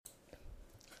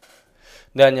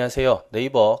네, 안녕하세요.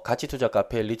 네이버 가치투자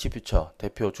카페 리치퓨쳐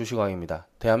대표 주식왕입니다.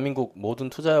 대한민국 모든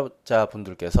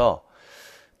투자자분들께서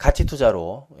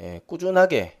가치투자로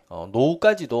꾸준하게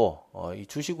노후까지도 이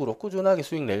주식으로 꾸준하게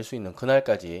수익 낼 수 있는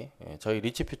그날까지 저희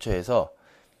리치퓨쳐에서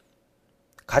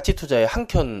가치투자의 한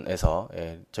켠에서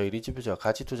저희 리치퓨쳐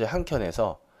가치투자의 한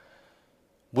켠에서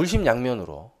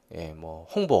물심양면으로 뭐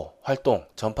홍보 활동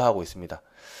전파하고 있습니다.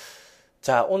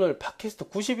 자, 오늘 팟캐스트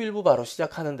 91부 바로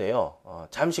시작하는데요.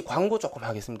 잠시 광고 조금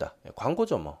하겠습니다.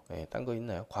 광고죠 뭐. 딴 거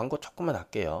있나요? 광고 조금만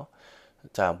할게요.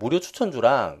 자, 무료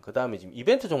추천주랑 그 다음에 지금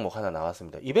이벤트 종목 하나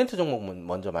나왔습니다. 이벤트 종목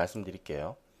먼저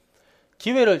말씀드릴게요.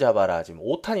 기회를 잡아라 지금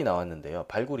 5탄이 나왔는데요.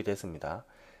 발굴이 됐습니다.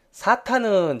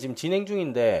 4탄은 지금 진행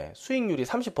중인데 수익률이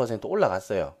 30%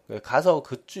 올라갔어요. 가서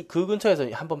그 근처에서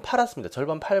한번 팔았습니다.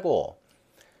 절반 팔고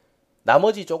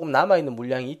나머지 조금 남아있는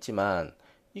물량이 있지만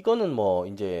이거는 뭐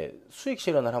이제 수익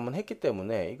실현을 한번 했기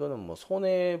때문에 이거는 뭐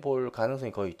손해 볼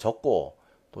가능성이 거의 적고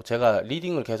또 제가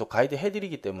리딩을 계속 가이드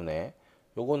해드리기 때문에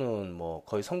요거는 뭐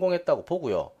거의 성공했다고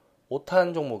보고요.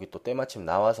 5탄 종목이 또 때마침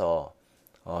나와서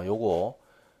요거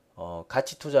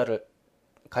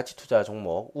가치투자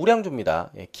종목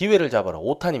우량주입니다. 기회를 잡아라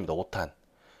 5탄입니다. 5탄.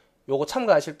 요거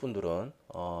참가하실 분들은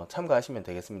참가하시면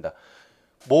되겠습니다.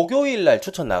 목요일날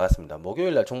추천 나갔습니다.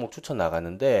 목요일날 종목 추천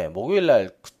나갔는데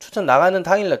목요일날 추천 나가는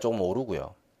당일날 조금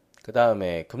오르고요. 그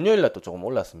다음에 금요일날 또 조금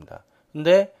올랐습니다.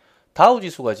 근데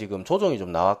다우지수가 지금 조정이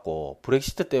좀 나왔고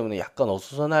브렉시트 때문에 약간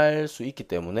어수선할 수 있기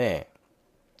때문에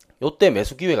요때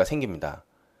매수 기회가 생깁니다.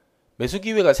 매수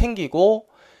기회가 생기고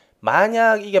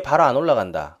만약 이게 바로 안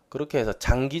올라간다. 그렇게 해서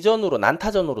장기전으로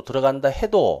난타전으로 들어간다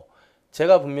해도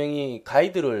제가 분명히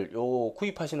가이드를 요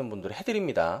구입하시는 분들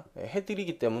해드립니다.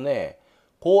 해드리기 때문에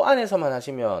그 안에서만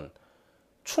하시면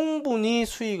충분히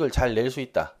수익을 잘 낼 수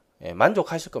있다.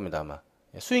 만족하실 겁니다 아마.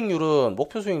 수익률은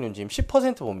목표 수익률은 지금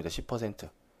 10% 봅니다. 10%.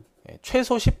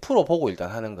 최소 10% 보고 일단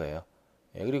하는 거예요.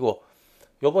 그리고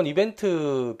요번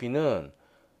이벤트비는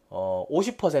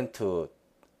 50%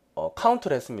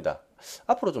 카운트를 했습니다.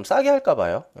 앞으로 좀 싸게 할까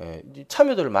봐요.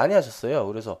 참여들을 많이 하셨어요.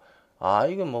 그래서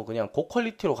이건 뭐 그냥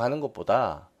고퀄리티로 가는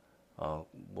것보다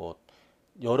뭐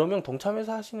여러 명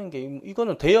동참해서 하시는 게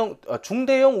이거는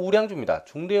중대형 우량주입니다.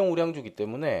 중대형 우량주기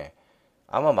때문에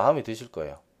아마 마음에 드실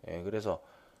거예요. 그래서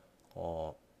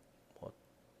뭐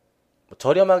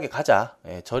저렴하게 가자.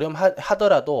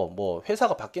 저렴하더라도 뭐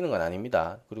회사가 바뀌는 건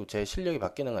아닙니다. 그리고 제 실력이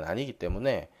바뀌는 건 아니기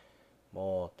때문에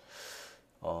뭐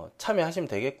참여하시면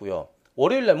되겠고요.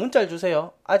 월요일날 문자를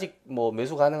주세요. 아직 뭐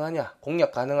매수 가능하냐,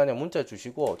 공략 가능하냐 문자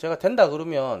주시고 제가 된다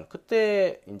그러면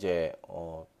그때 이제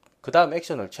그 다음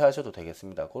액션을 취하셔도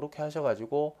되겠습니다. 그렇게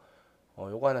하셔가지고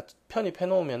요거 하나 편입해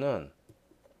놓으면은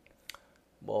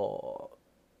뭐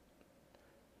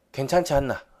괜찮지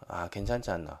않나. 괜찮지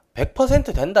않나.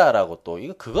 100% 된다라고 또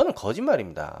그거는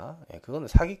거짓말입니다. 그거는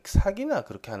사기나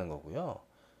그렇게 하는 거고요.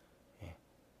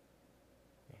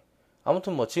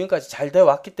 아무튼 뭐 지금까지 잘 되어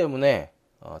왔기 때문에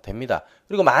됩니다.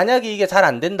 그리고 만약에 이게 잘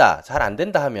안 된다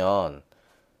하면은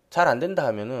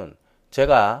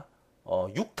제가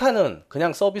 6탄은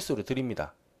그냥 서비스로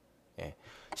드립니다.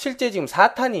 실제 지금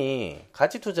 4탄이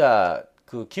가치투자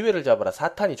그 기회를 잡아라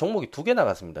 4탄이 종목이 2개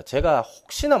나갔습니다. 제가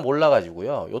혹시나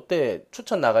몰라가지고요. 요때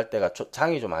추천 나갈 때가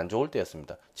장이 좀 안 좋을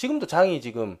때였습니다. 지금도 장이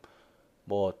지금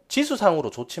뭐 지수상으로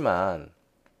좋지만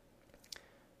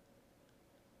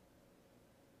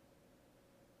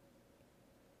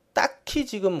딱히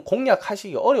지금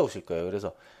공략하시기 어려우실 거예요.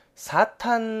 그래서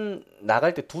 4탄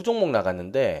나갈 때 2종목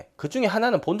나갔는데 그 중에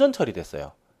하나는 본전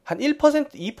처리됐어요. 한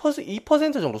 1%,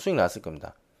 2% 정도 수익 났을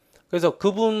겁니다. 그래서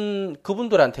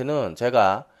그분들한테는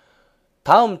제가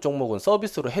다음 종목은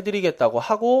서비스로 해드리겠다고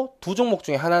하고 2종목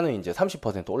중에 하나는 이제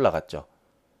 30% 올라갔죠.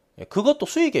 그것도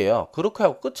수익이에요. 그렇게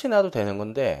하고 끝이 나도 되는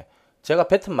건데 제가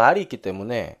뱉은 말이 있기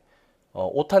때문에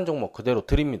 5탄 종목 그대로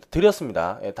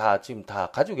드렸습니다. 지금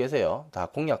다 가지고 계세요. 다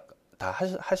공략 다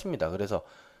하십니다. 그래서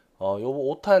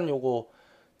요거 5탄 요거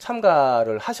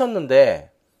참가를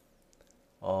하셨는데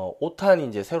 5탄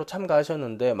이제 새로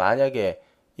참가하셨는데 만약에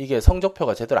이게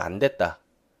성적표가 제대로 안 됐다.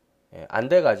 안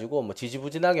돼가지고 뭐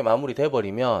지지부진하게 마무리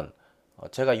돼버리면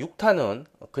제가 6탄은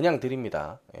그냥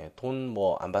드립니다. 돈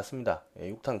뭐 안 받습니다.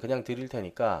 6탄 그냥 드릴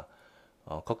테니까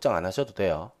걱정 안 하셔도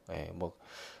돼요. 뭐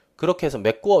그렇게 해서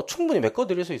충분히 메꿔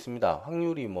드릴 수 있습니다.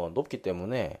 확률이 뭐 높기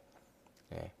때문에.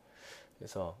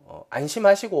 그래서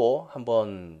안심하시고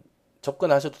한번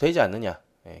접근하셔도 되지 않느냐.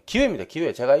 기회입니다.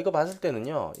 기회. 제가 이거 봤을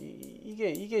때는요.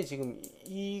 이게 지금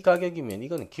이 가격이면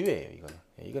이거는 기회예요.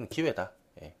 이거는 기회다.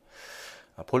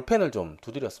 볼펜을 좀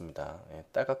두드렸습니다.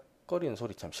 딸깍거리는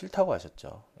소리 참 싫다고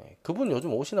하셨죠. 그분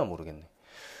요즘 오시나 모르겠네.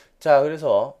 자,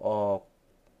 그래서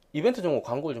이벤트 종목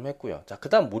광고를 좀 했고요. 자, 그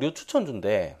다음 무료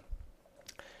추천주인데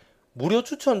무료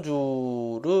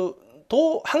추천주도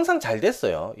항상 잘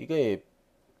됐어요. 이게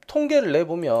통계를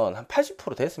내보면 한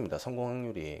 80% 됐습니다. 성공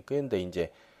확률이. 그런데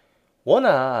이제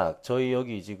워낙 저희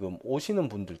여기 지금 오시는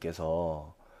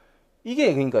분들께서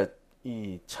이게 그러니까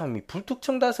이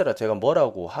불특정다수라 제가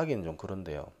뭐라고 하기는 좀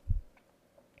그런데요.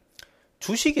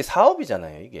 주식이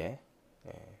사업이잖아요, 이게.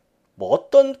 예. 뭐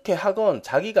어떻게 하건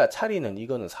자기가 차리는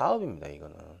이거는 사업입니다,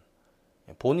 이거는.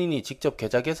 본인이 직접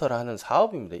계좌 개설하는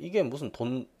사업입니다. 이게 무슨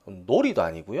놀이도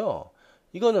아니고요.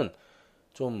 이거는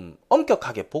좀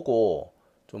엄격하게 보고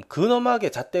좀 근엄하게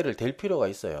잣대를 댈 필요가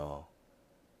있어요.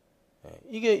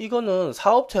 이거는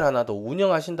사업체를 하나 더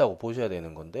운영하신다고 보셔야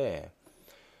되는 건데,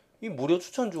 이 무료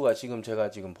추천주가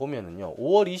제가 지금 보면은요,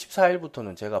 5월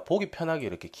 24일부터는 제가 보기 편하게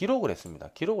이렇게 기록을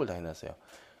했습니다. 기록을 다 해놨어요.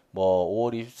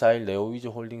 뭐, 5월 24일 네오위즈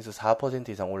홀딩스 4%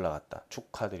 이상 올라갔다.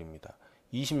 축하드립니다.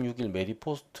 26일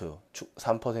메디포스트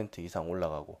 3% 이상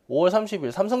올라가고, 5월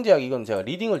 30일 삼성제약 이건 제가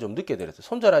리딩을 좀 늦게 드렸어요.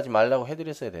 손절하지 말라고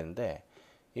해드렸어야 되는데,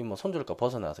 이 뭐 손절가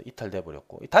벗어나서 이탈돼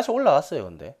버렸고, 다시 올라왔어요,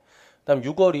 근데. 그 다음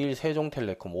 6월 2일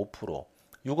세종텔레콤 5%,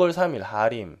 6월 3일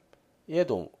하림,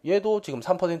 얘도 지금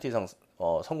 3% 이상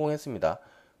성공했습니다.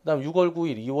 그 다음 6월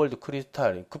 9일 이월드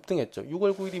크리스탈 급등했죠.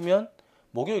 6월 9일이면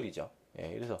목요일이죠.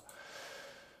 예, 그래서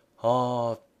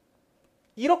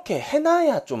이렇게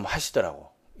해놔야 좀 하시더라고.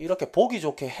 이렇게 보기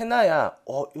좋게 해놔야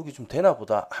여기 좀 되나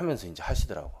보다 하면서 이제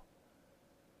하시더라고.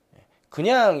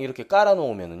 그냥 이렇게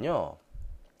깔아놓으면은요,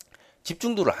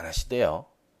 집중도를 안 하시대요.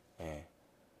 예.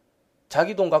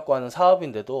 자기 돈 갖고 하는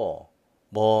사업인데도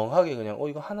멍하게 그냥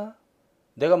이거 하나?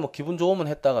 내가 뭐 기분 좋으면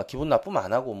했다가 기분 나쁘면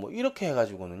안 하고 뭐 이렇게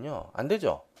해가지고는요, 안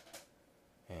되죠.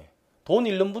 예. 돈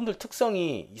잃는 분들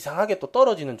특성이 이상하게 또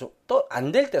떨어지는,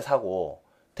 안 될 때 사고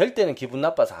될 때는 기분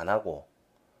나빠서 안 하고,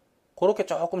 그렇게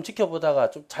조금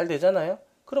지켜보다가 좀 잘 되잖아요.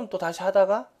 그럼 또 다시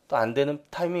하다가 또 안 되는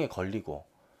타이밍에 걸리고,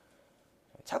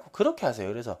 자꾸 그렇게 하세요.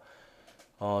 그래서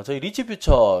저희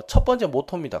리치퓨쳐 첫 번째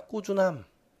모토입니다. 꾸준함.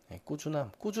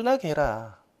 꾸준하게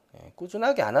해라.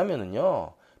 꾸준하게 안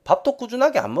하면은요, 밥도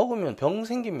꾸준하게 안 먹으면 병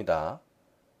생깁니다.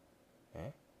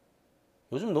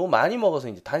 요즘 너무 많이 먹어서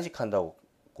이제 단식한다고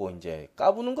이제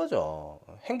까부는 거죠.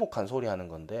 행복한 소리 하는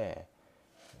건데.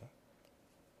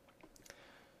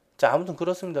 자, 아무튼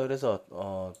그렇습니다. 그래서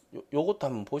요것도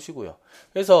한번 보시고요.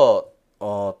 그래서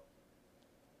뭐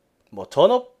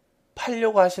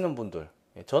전업하려고 하시는 분들,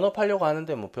 전업하려고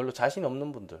하는데 뭐 별로 자신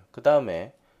없는 분들, 그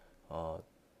다음에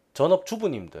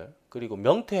전업주부님들, 그리고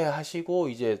명퇴하시고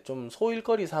이제 좀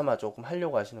소일거리 삼아 조금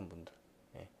하려고 하시는 분들,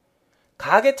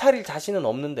 가게 차릴 자신은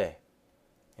없는데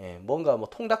뭔가 뭐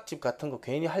통닭집 같은 거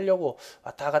괜히 하려고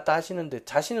왔다 갔다 하시는데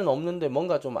자신은 없는데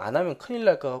뭔가 좀 안 하면 큰일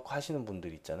날 것 같고 하시는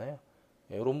분들 있잖아요.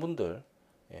 이런 분들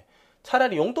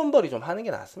차라리 용돈벌이 좀 하는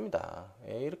게 낫습니다.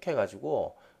 이렇게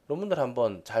해가지고 이런 분들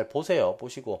한번 잘 보세요.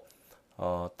 보시고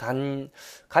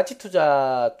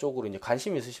가치투자 쪽으로 이제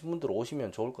관심 있으신 분들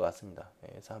오시면 좋을 것 같습니다.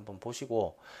 그래서 한번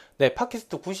보시고, 네,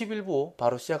 팟캐스트 91부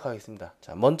바로 시작하겠습니다.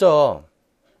 자, 먼저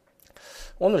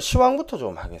오늘 시황부터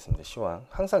좀 하겠습니다. 시황.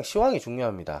 항상 시황이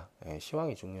중요합니다.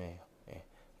 시황이 중요해요.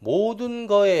 모든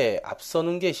거에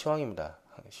앞서는 게 시황입니다.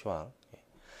 시황.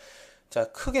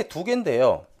 자, 크게 두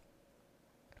개인데요.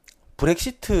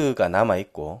 브렉시트가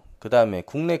남아있고, 그 다음에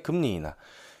국내 금리 인하.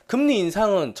 금리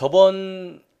인상은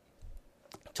저번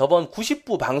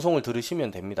 90부 방송을 들으시면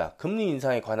됩니다. 금리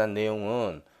인상에 관한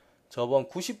내용은 저번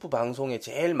 90부 방송의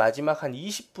제일 마지막 한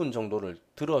 20분 정도를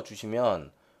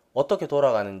들어주시면 어떻게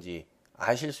돌아가는지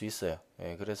아실 수 있어요.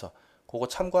 그래서 그거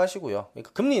참고하시고요.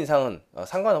 그러니까 금리 인상은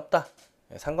상관없다.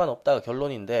 상관없다가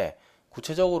결론인데,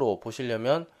 구체적으로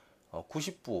보시려면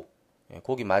 90부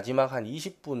거기 마지막 한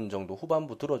 20분 정도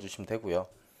후반부 들어주시면 되고요.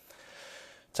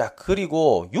 자,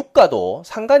 그리고 유가도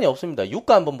상관이 없습니다.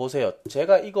 유가 한번 보세요.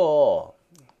 제가 이거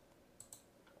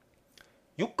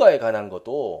유가에 관한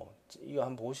것도 이거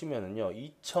한번 보시면은요,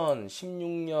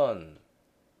 2016년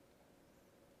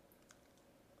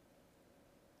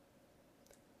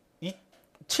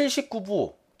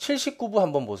 79부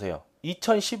한번 보세요.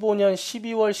 2015년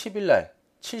 12월 10일 날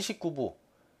 79부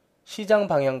시장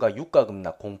방향과 유가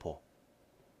급락 공포.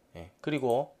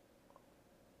 그리고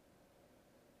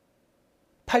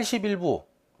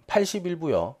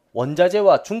 81부요.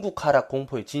 원자재와 중국 하락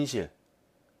공포의 진실.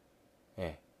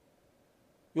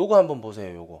 요거 한번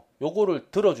보세요. 요거를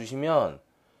들어주시면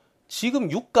지금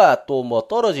유가 또 뭐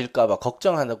떨어질까봐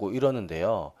걱정한다고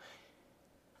이러는데요.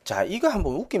 자, 이거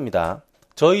한번 웃깁니다.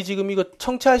 저희 지금 이거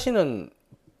청취하시는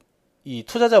이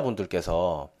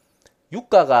투자자분들께서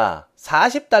유가가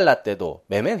 40달러 때도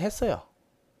매매는 했어요.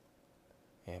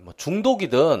 뭐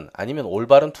중독이든 아니면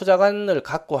올바른 투자관을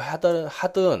갖고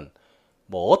하든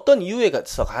뭐 어떤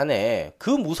이유에서 간에 그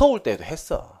무서울 때도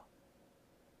했어.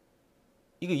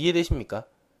 이거 이해되십니까?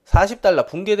 40달러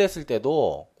붕괴됐을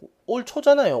때도 올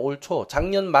초잖아요. 올 초.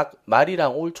 작년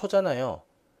말이랑 올 초잖아요.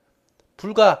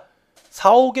 불과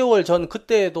 4, 5개월 전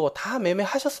그때도 다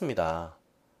매매하셨습니다.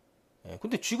 예,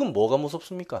 근데 지금 뭐가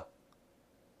무섭습니까?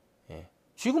 예,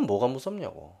 지금 뭐가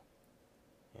무섭냐고.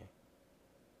 예.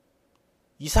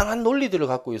 이상한 논리들을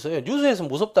갖고 있어요. 뉴스에서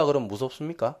무섭다 그러면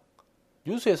무섭습니까?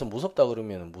 뉴스에서 무섭다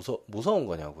그러면 무서운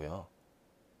거냐고요.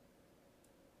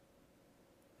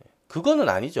 그거는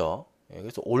아니죠.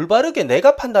 그래서 올바르게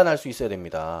내가 판단할 수 있어야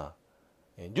됩니다.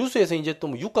 뉴스에서 이제 또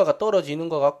뭐 유가가 떨어지는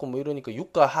것 같고 뭐 이러니까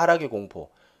유가 하락의 공포.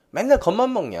 맨날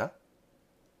겁만 먹냐?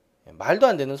 말도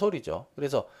안 되는 소리죠.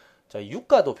 그래서 자,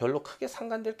 유가도 별로 크게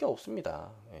상관될 게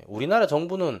없습니다. 우리나라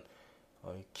정부는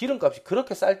기름값이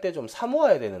그렇게 쌀 때 좀 사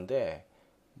모아야 되는데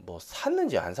뭐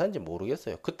샀는지 안 샀는지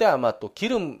모르겠어요. 그때 아마 또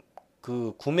기름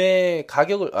그 구매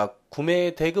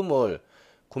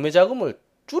자금을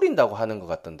줄인다고 하는 것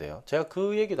같던데요. 제가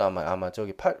그 얘기도 아마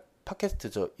저기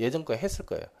팟캐스트 저 예전 거에 했을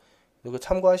거예요. 이거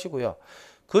참고하시고요.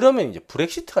 그러면 이제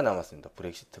브렉시트가 남았습니다.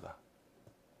 브렉시트가.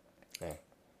 네.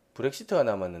 브렉시트가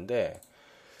남았는데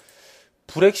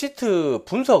브렉시트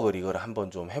분석을 이걸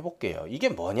한번 좀 해볼게요. 이게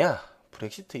뭐냐?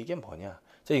 브렉시트 이게 뭐냐?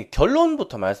 자,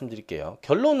 결론부터 말씀드릴게요.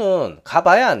 결론은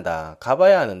가봐야 한다.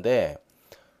 가봐야 하는데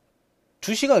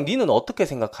주시강 니는 어떻게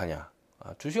생각하냐?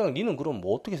 주시강 니는 그럼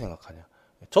뭐 어떻게 생각하냐?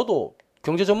 저도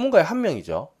경제 전문가의 한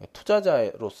명이죠.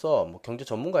 투자자로서 뭐 경제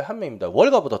전문가의 한 명입니다.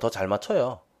 월가보다 더 잘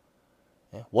맞춰요.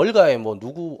 월가에 뭐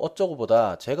누구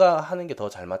어쩌고보다 제가 하는 게 더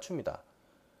잘 맞춥니다.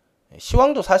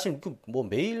 시황도 사실 뭐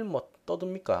매일 뭐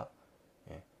떠듭니까?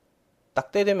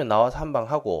 딱 때 되면 나와서 한 방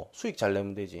하고 수익 잘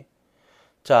내면 되지.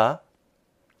 자,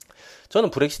 저는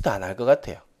브렉시트 안 할 것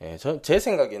같아요. 제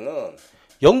생각에는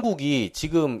영국이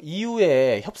지금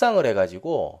EU에 협상을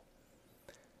해가지고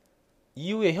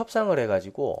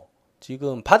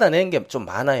지금 받아낸 게 좀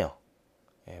많아요.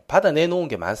 받아내놓은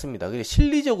게 많습니다. 그래서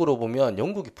실리적으로 보면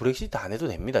영국이 브렉시트 안 해도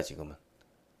됩니다, 지금은.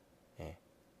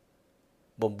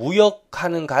 뭐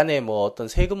무역하는 간에 뭐 어떤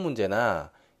세금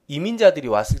문제나 이민자들이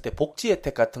왔을 때 복지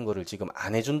혜택 같은 거를 지금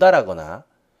안 해준다라거나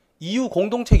EU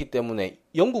공동체이기 때문에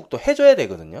영국도 해줘야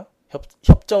되거든요.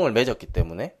 협정을 맺었기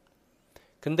때문에.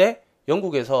 근데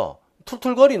영국에서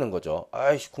툴툴거리는 거죠.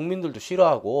 아이씨, 국민들도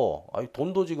싫어하고,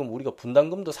 돈도 지금 우리가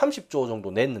분담금도 30조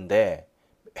정도 냈는데,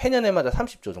 해년에마다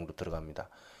 30조 정도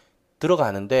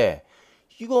들어가는데,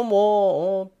 이거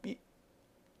뭐,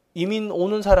 이민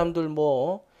오는 사람들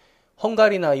뭐,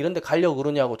 헝가리나 이런 데 가려고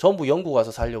그러냐고 전부 영국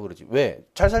와서 살려고 그러지. 왜?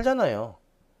 잘 살잖아요.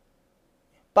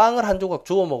 빵을 한 조각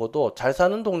주워 먹어도 잘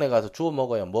사는 동네 가서 주워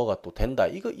먹어야 뭐가 또 된다.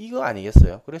 이거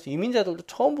아니겠어요? 그래서 이민자들도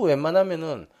전부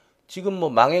웬만하면은 지금 뭐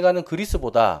망해가는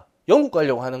그리스보다 영국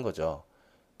가려고 하는 거죠.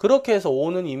 그렇게 해서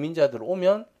오는 이민자들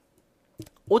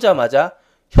오자마자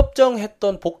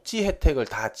협정했던 복지 혜택을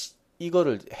다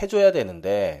이거를 해줘야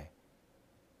되는데,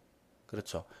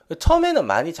 그렇죠. 처음에는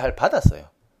많이 잘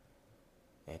받았어요.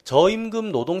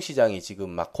 저임금 노동시장이 지금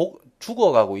막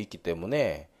죽어가고 있기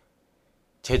때문에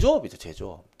제조업이죠,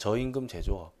 제조업. 저임금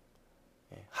제조업.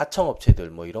 하청업체들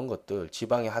뭐 이런 것들,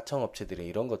 지방의 하청업체들이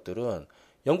이런 것들은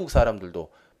영국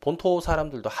사람들도 본토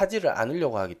사람들도 하지를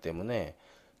않으려고 하기 때문에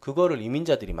그거를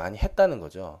이민자들이 많이 했다는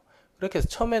거죠. 그렇게 해서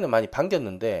처음에는 많이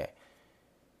반겼는데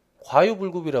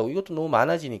과유불급이라고 이것도 너무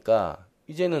많아지니까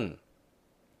이제는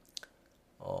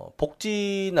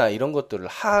복지나 이런 것들을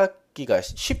하기가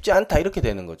쉽지 않다 이렇게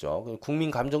되는 거죠. 국민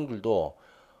감정들도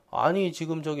아니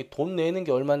지금 저기 돈 내는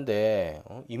게 얼만데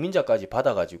이민자까지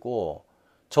받아가지고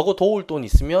저거 도울 돈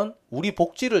있으면 우리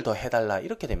복지를 더 해달라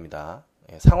이렇게 됩니다.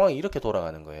 상황이 이렇게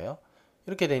돌아가는 거예요.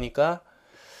 이렇게 되니까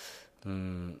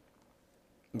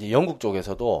이제 영국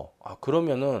쪽에서도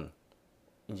그러면은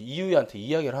이제 EU한테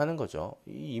이야기를 하는 거죠.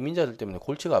 이 이민자들 때문에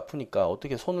골치가 아프니까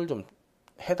어떻게 손을 좀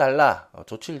해달라,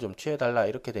 조치를 좀 취해달라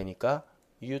이렇게 되니까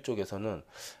EU 쪽에서는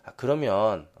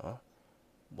그러면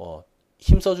뭐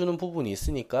힘써주는 부분이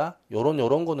있으니까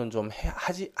요런 거는 좀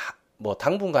뭐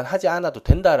당분간 하지 않아도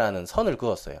된다라는 선을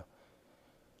그었어요.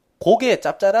 그게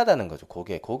짭짤하다는 거죠.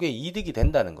 그게 이득이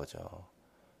된다는 거죠.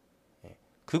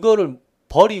 그거를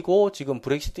버리고 지금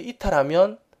브렉시트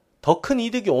이탈하면 더 큰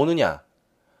이득이 오느냐?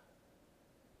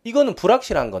 이거는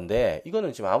불확실한 건데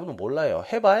이거는 지금 아무도 몰라요.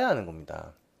 해봐야 하는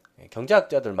겁니다.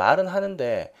 경제학자들 말은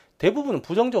하는데 대부분은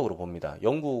부정적으로 봅니다.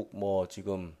 영국 뭐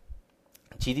지금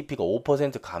GDP가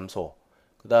 5% 감소,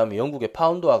 그 다음에 영국의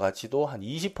파운드화 가치도 한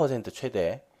 20%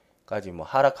 최대까지 뭐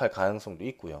하락할 가능성도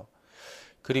있고요.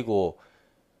 그리고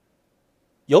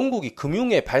영국이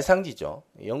금융의 발상지죠.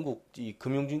 영국이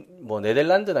뭐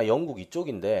네덜란드나 영국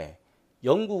이쪽인데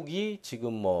영국이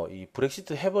지금 뭐 이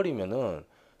브렉시트 해버리면은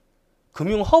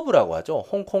금융 허브라고 하죠.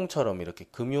 홍콩처럼 이렇게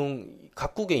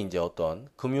각국의 이제 어떤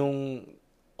금융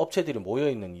업체들이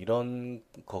모여있는 이런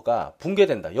거가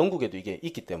붕괴된다. 영국에도 이게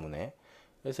있기 때문에.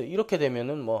 그래서 이렇게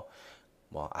되면은 뭐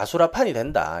아수라판이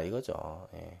된다 이거죠.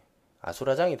 예.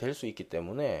 아수라장이 될 수 있기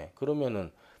때문에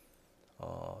그러면은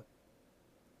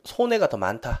손해가 더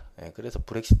많다. 예. 그래서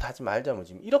브렉시트 하지 말자 뭐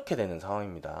지금 이렇게 되는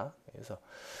상황입니다. 그래서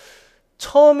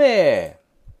처음에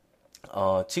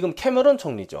지금 캐머런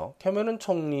총리죠. 캐머런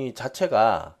총리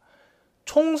자체가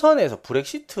총선에서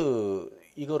브렉시트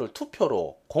이거를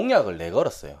투표로 공약을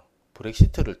내걸었어요.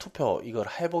 브렉시트를 투표 이걸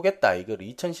해보겠다. 이걸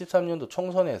 2013년도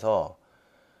총선에서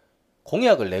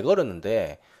공약을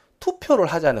내걸었는데 투표를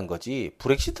하자는 거지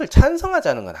브렉시트를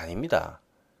찬성하자는 건 아닙니다.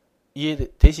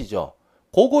 이해되시죠?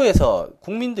 그거에서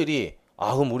국민들이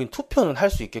그럼 우린 투표는 할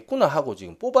수 있겠구나 하고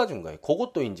지금 뽑아준 거예요.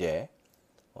 그것도 이제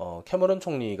캐머런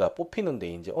총리가 뽑히는데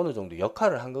이제 어느 정도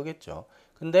역할을 한 거겠죠.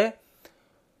 근데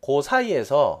그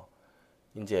사이에서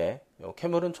이제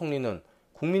캐머런 총리는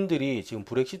국민들이 지금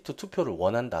브렉시트 투표를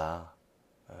원한다.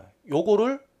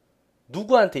 요거를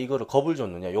누구한테 이거를 겁을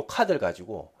줬느냐? 요 카드를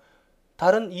가지고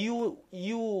다른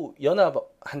EU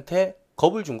연합한테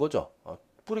겁을 준 거죠.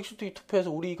 브렉시트 투표해서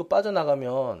우리 이거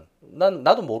빠져나가면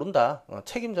나도 모른다.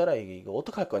 책임져라 이거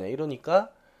어떡할 거냐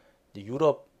이러니까 이제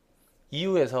유럽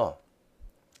EU에서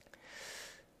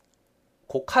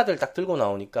그 카드를 딱 들고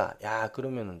나오니까 야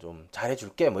그러면은 좀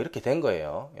잘해줄게 뭐 이렇게 된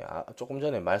거예요. 조금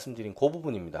전에 말씀드린 그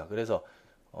부분입니다. 그래서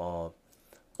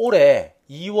올해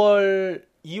 2월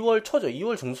초죠.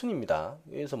 2월 중순입니다.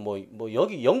 그래서 뭐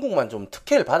여기 영국만 좀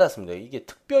특혜를 받았습니다. 이게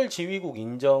특별 지위국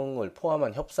인정을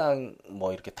포함한 협상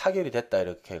뭐 이렇게 타결이 됐다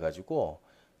이렇게 해가지고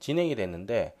진행이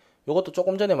됐는데 이것도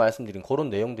조금 전에 말씀드린 그런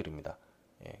내용들입니다.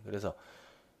 예, 그래서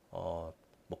뭐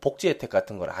복지 혜택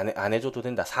같은 걸 안 해줘도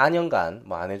된다. 4년간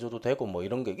뭐 안 해줘도 되고 뭐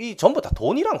이런 게 이 전부 다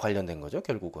돈이랑 관련된 거죠.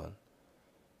 결국은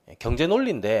예, 경제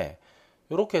논리인데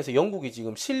이렇게 해서 영국이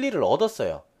지금 실리를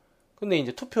얻었어요. 근데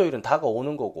이제 투표일은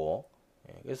다가오는 거고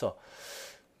예, 그래서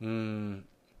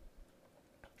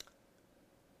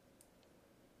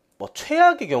뭐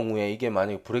최악의 경우에 이게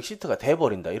만약에 브렉시트가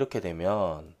돼버린다 이렇게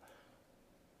되면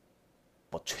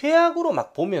뭐 최악으로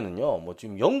막 보면은요 뭐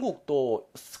지금 영국도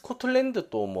스코틀랜드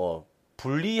또 뭐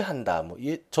분리한다 뭐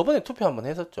저번에 투표 한번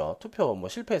했었죠. 투표 뭐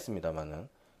실패했습니다만은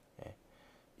예.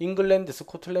 잉글랜드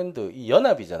스코틀랜드 이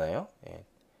연합이잖아요. 예.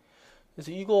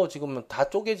 그래서 이거 지금 다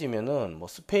쪼개지면은 뭐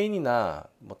스페인이나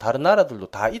뭐 다른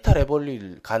나라들도 다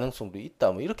이탈해버릴 가능성도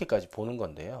있다 뭐 이렇게까지 보는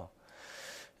건데요.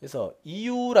 그래서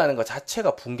EU라는 것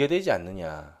자체가 붕괴되지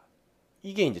않느냐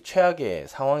이게 이제 최악의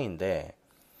상황인데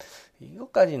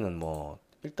이것까지는 뭐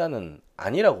일단은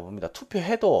아니라고 봅니다.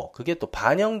 투표해도 그게 또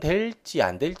반영될지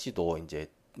안 될지도 이제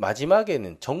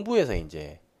마지막에는 정부에서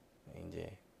이제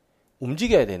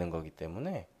움직여야 되는 거기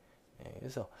때문에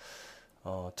그래서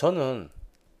저는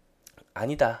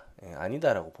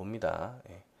아니다라고 봅니다.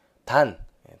 단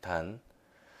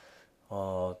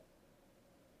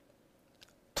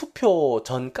투표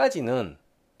전까지는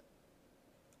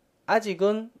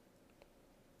아직은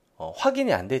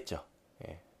확인이 안 됐죠.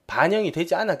 반영이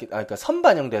되지 않았기, 그러니까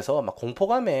선반영돼서 막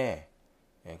공포감에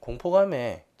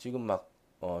지금 막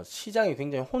시장이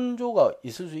굉장히 혼조가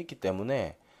있을 수 있기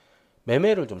때문에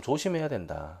매매를 좀 조심해야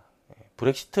된다.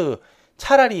 브렉시트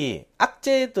차라리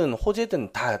악재든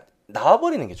호재든 다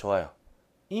나와버리는 게 좋아요.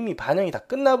 이미 반영이 다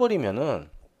끝나버리면은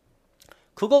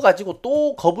그거 가지고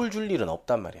또 겁을 줄 일은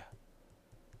없단 말이야.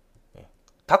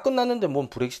 다 끝났는데 뭔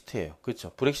브렉시트예요.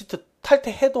 그렇죠. 브렉시트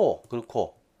탈퇴해도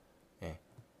그렇고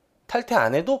탈퇴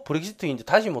안 해도 브렉시트 이제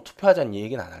다시 뭐 투표하자는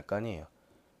얘기는 안 할 거 아니에요.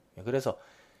 그래서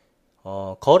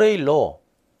거래일로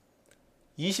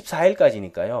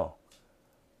 24일까지니까요.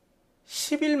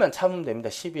 10일만 참으면 됩니다.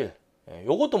 10일.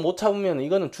 요것도 못 참으면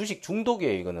이거는 주식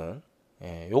중독이에요. 이거는.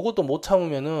 요것도 못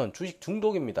참으면은 주식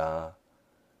중독입니다.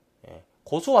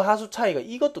 고수와 하수 차이가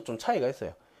이것도 좀 차이가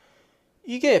있어요.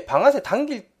 이게 방아쇠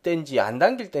당길 땐지 안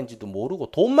당길 땐지도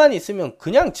모르고 돈만 있으면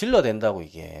그냥 질러 된다고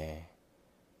이게.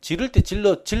 지를 때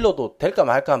질러도 될까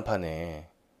말까 한 판에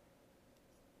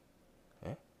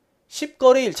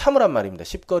 10거래일 참으란 말입니다.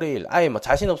 10거래일 아예 뭐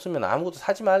자신 없으면 아무것도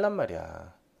사지 말란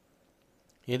말이야.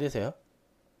 이해되세요?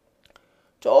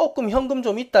 조금 현금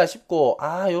좀 있다 싶고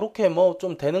요렇게 뭐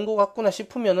좀 되는 것 같구나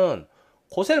싶으면은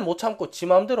고세를 못 참고 지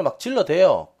마음대로 막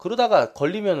질러대요. 그러다가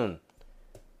걸리면은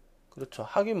그렇죠.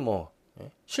 하긴 뭐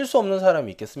실수 없는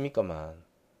사람이 있겠습니까만.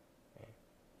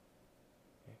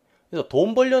 그래서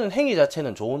돈 벌려는 행위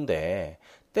자체는 좋은데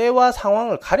때와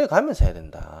상황을 가려가면서 해야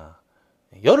된다.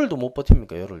 열흘도 못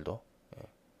버팁니까? 열흘도.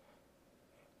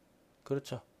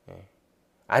 그렇죠.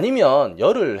 아니면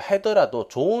열흘 하더라도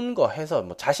좋은 거 해서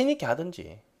뭐 자신 있게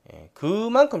하든지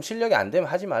그만큼 실력이 안 되면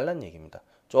하지 말란 얘기입니다.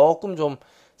 조금 좀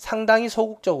상당히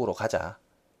소극적으로 가자.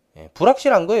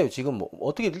 불확실한 거예요. 지금 뭐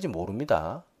어떻게 될지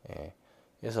모릅니다. 예.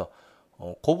 그래서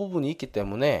그 부분이 있기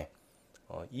때문에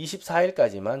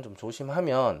 24일까지만 좀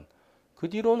조심하면 그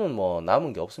뒤로는 뭐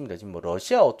남은 게 없습니다. 지금 뭐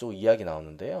러시아 어쩌고 이야기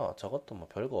나오는데요. 저것도 뭐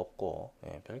별거 없고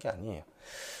별게 아니에요.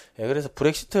 예, 그래서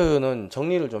브렉시트는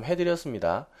정리를 좀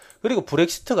해드렸습니다. 그리고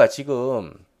브렉시트가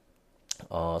지금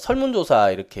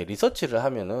설문조사 이렇게 리서치를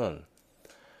하면은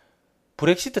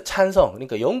브렉시트 찬성,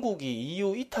 그러니까 영국이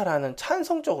EU 이탈하는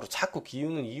찬성 쪽으로 자꾸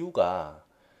기우는 이유가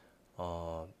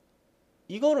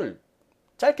이거를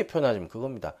짧게 표현하자면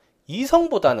그겁니다.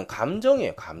 이성보다는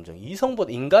감정이에요. 감정.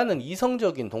 인간은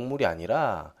이성적인 동물이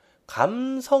아니라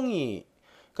감성이.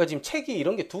 그러니까 지금 책이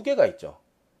이런 게 두 개가 있죠.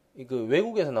 그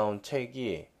외국에서 나온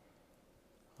책이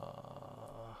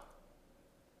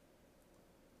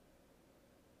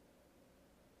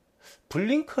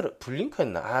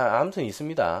블링크였나? 아무튼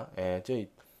있습니다. 예, 저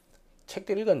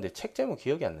책들 읽었는데 책 제목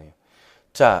기억이 안 나요.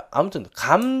 자, 아무튼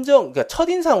그러니까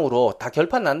첫인상으로 다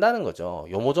결판 난다는 거죠.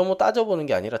 요모조모 따져보는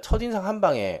게 아니라 첫인상 한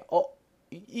방에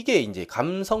이게 이제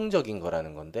감성적인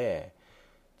거라는 건데,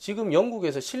 지금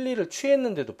영국에서 실리를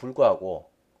취했는데도 불구하고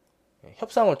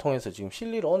협상을 통해서 지금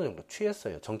실리를 어느 정도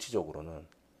취했어요. 정치적으로는.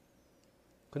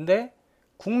 근데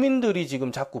국민들이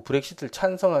지금 자꾸 브렉시트를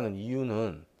찬성하는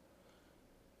이유는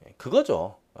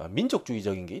그거죠.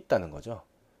 민족주의적인 게 있다는 거죠.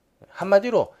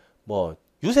 한마디로 뭐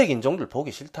유색 인종들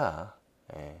보기 싫다.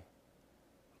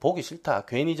 보기 싫다.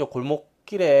 괜히 저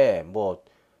골목길에 뭐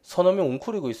서너 명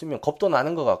웅크리고 있으면 겁도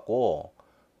나는 것 같고,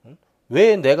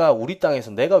 왜 내가 우리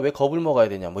땅에서 내가 왜 겁을 먹어야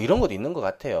되냐, 뭐 이런 것도 있는 것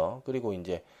같아요. 그리고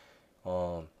이제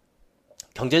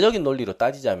경제적인 논리로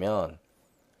따지자면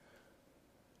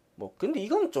뭐 근데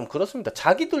이건 좀 그렇습니다.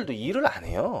 자기들도 일을 안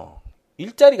해요.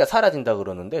 일자리가 사라진다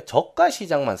그러는데 저가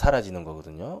시장만 사라지는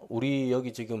거거든요. 우리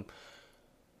여기 지금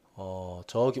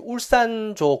저기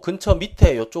울산조 근처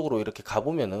밑에 이쪽으로 이렇게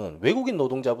가보면은 외국인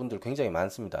노동자분들 굉장히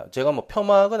많습니다. 제가 뭐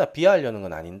폄하하거나 비하하려는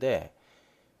건 아닌데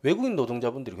외국인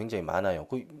노동자분들이 굉장히 많아요.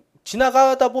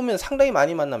 지나가다 보면 상당히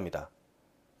많이 만납니다.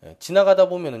 예, 지나가다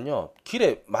보면은요,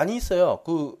 길에 많이 있어요.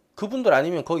 그분들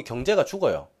아니면 거기 경제가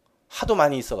죽어요. 하도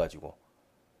많이 있어가지고.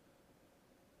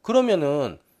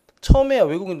 그러면은 처음에야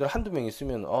외국인들 한두 명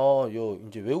있으면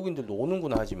이제 외국인들도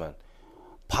오는구나 하지만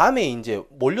밤에 이제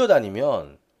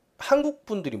몰려다니면 한국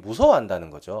분들이 무서워한다는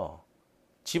거죠.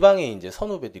 지방에 이제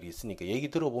선후배들이 있으니까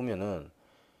얘기 들어보면은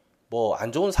뭐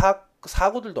안 좋은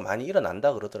사고들도 많이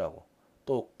일어난다 그러더라고.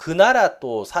 또 그 나라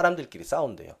또 사람들끼리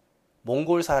싸운대요.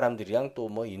 몽골 사람들이랑 또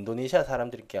뭐 인도네시아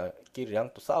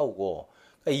사람들끼리랑 또 싸우고.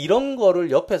 그러니까 이런 거를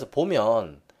옆에서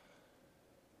보면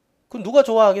그 누가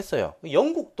좋아하겠어요.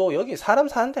 영국도 여기 사람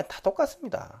사는 데는 다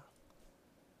똑같습니다.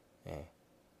 예.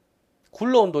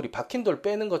 굴러온 돌이 박힌 돌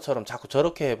빼는 것처럼 자꾸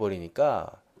저렇게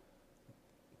해버리니까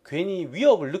괜히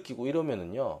위협을 느끼고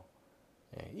이러면은요,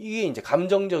 예, 이게 이제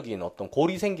감정적인 어떤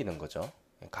골이 생기는 거죠.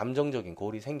 예, 감정적인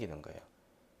골이 생기는 거예요.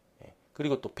 예,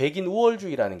 그리고 또 백인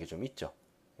우월주의라는 게 좀 있죠.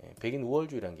 예, 백인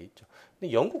우월주의라는 게 있죠.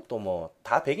 근데 영국도 뭐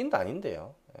다 백인도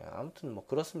아닌데요. 예, 아무튼 뭐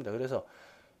그렇습니다. 그래서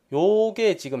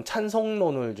요게 지금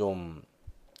찬성론을 좀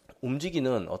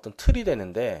움직이는 어떤 틀이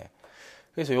되는데,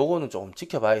 그래서 요거는 좀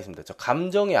지켜봐야겠습니다. 저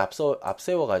감정에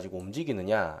앞세워가지고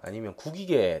움직이느냐, 아니면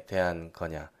국익에 대한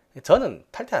거냐. 저는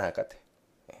탈퇴 안 할 것 같아요.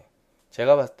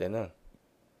 제가 봤을 때는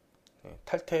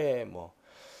탈퇴 뭐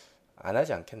안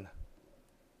하지 않겠나.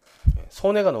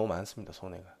 손해가 너무 많습니다.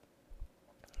 손해가.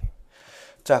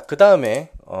 자, 그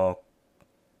다음에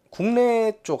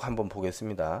국내 쪽 한번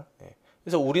보겠습니다.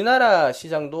 그래서 우리나라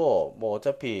시장도 뭐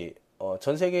어차피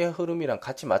전 세계 흐름이랑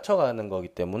같이 맞춰가는 거기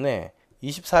때문에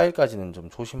 24일까지는 좀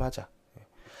조심하자.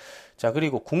 자,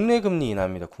 그리고 국내 금리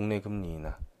인하입니다. 국내 금리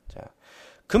인하. 자,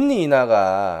 금리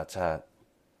인하가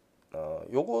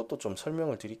요것도 좀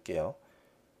설명을 드릴게요.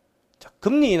 자,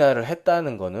 금리 인하를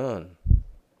했다는 거는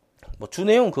뭐 주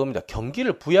내용 그겁니다.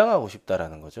 경기를 부양하고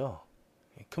싶다라는 거죠.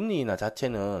 금리 인하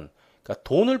자체는 그러니까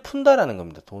돈을 푼다라는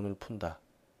겁니다. 돈을 푼다.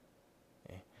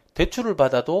 대출을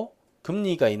받아도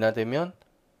금리가 인하되면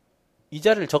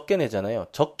이자를 적게 내잖아요.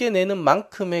 적게 내는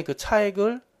만큼의 그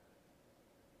차액을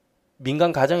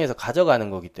민간 가정에서 가져가는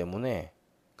거기 때문에,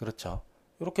 그렇죠.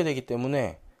 이렇게 되기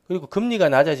때문에, 그리고 금리가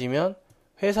낮아지면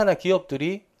회사나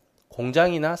기업들이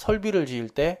공장이나 설비를 지을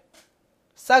때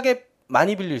싸게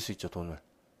많이 빌릴 수 있죠, 돈을.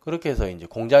 그렇게 해서 이제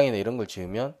공장이나 이런 걸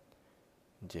지으면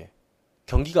이제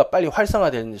경기가 빨리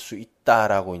활성화될 수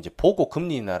있다라고 이제 보고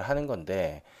금리 인하를 하는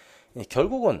건데,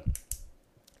 결국은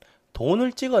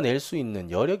돈을 찍어낼 수 있는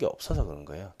여력이 없어서 그런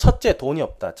거예요. 첫째, 돈이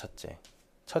없다. 첫째,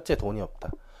 돈이 없다.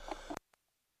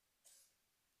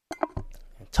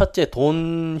 첫째,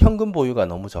 현금 보유가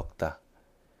너무 적다.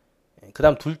 그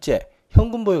다음 둘째,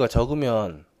 현금 보유가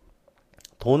적으면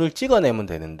돈을 찍어내면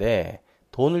되는데,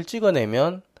 돈을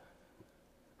찍어내면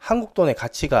한국 돈의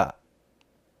가치가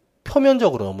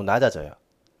표면적으로 너무 낮아져요.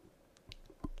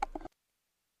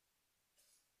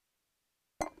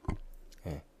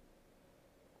 예.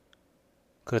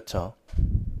 그렇죠.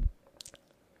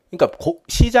 그러니까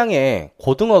시장에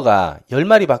고등어가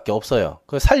 10마리밖에 없어요.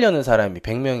 그걸 살려는 사람이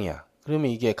 100명이야. 그러면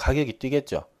이게 가격이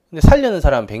뛰겠죠. 근데 살려는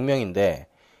사람은 100명인데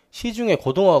시중에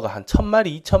고등어가 한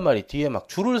 1000마리, 2000마리 뒤에 막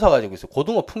줄을 서가지고 있어요.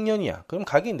 고등어 풍년이야. 그럼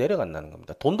가격이 내려간다는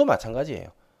겁니다. 돈도 마찬가지예요.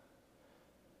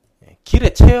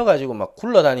 길에 채여가지고 막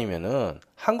굴러다니면은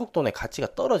한국 돈의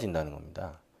가치가 떨어진다는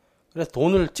겁니다. 그래서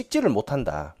돈을 찍지를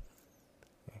못한다.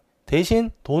 대신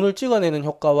돈을 찍어내는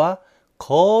효과와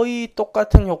거의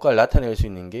똑같은 효과를 나타낼 수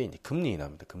있는 게 이제 금리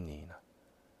인하입니다. 금리 인하.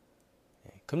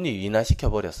 금리 인하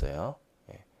시켜버렸어요.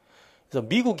 그래서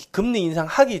미국이 금리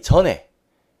인상하기 전에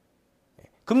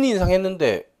금리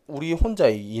인상했는데 우리 혼자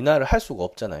인하를 할 수가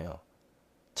없잖아요.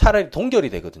 차라리 동결이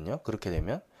되거든요. 그렇게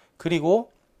되면.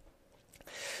 그리고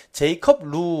제이컵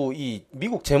루 이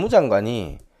미국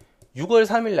재무장관이 6월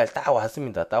 3일 날 딱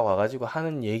왔습니다. 딱 와가지고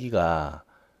하는 얘기가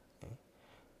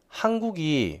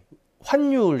한국이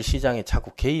환율 시장에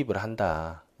자꾸 개입을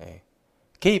한다.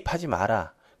 개입하지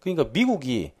마라. 그러니까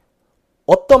미국이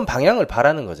어떤 방향을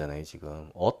바라는 거잖아요.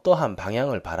 지금 어떠한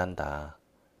방향을 바란다.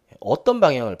 어떤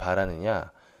방향을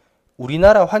바라느냐.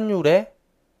 우리나라 환율의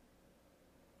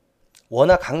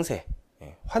원화 강세,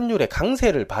 환율의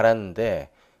강세를 바라는데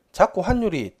자꾸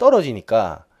환율이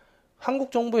떨어지니까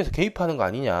한국 정부에서 개입하는 거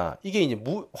아니냐. 이게 이제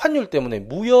환율 때문에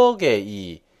무역의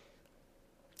이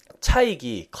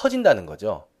차익이 커진다는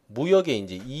거죠. 무역의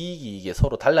이제 이익이 이게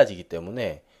서로 달라지기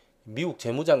때문에 미국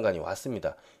재무장관이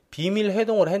왔습니다. 비밀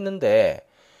회동을 했는데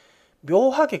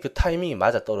묘하게 그 타이밍이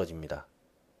맞아 떨어집니다.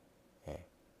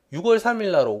 6월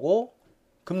 3일 날 오고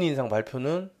금리 인상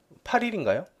발표는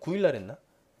 8일인가요? 9일 날 했나?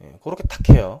 그렇게 딱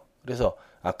해요. 그래서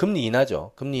금리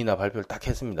인하죠. 금리 인하 발표를 딱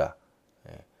했습니다.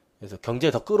 그래서 경제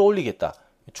더 끌어올리겠다.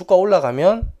 주가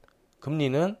올라가면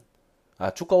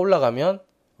주가 올라가면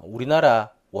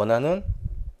우리나라 원화는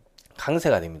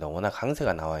강세가 됩니다. 원화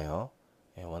강세가 나와요.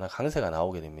 원화 강세가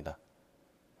나오게 됩니다.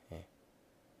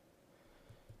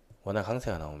 원화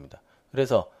강세가 나옵니다.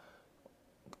 그래서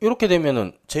이렇게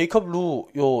되면은 제이컵 루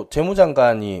요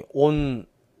재무장관이 온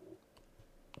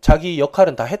자기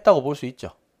역할은 다 했다고 볼 수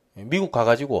있죠. 미국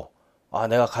가가지고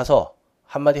내가 가서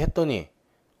한마디 했더니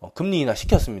금리 인하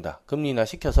시켰습니다. 금리 인하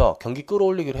시켜서 경기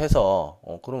끌어올리기로 해서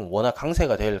그럼 원화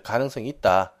강세가 될 가능성이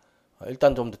있다.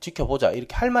 일단 좀 더 지켜보자.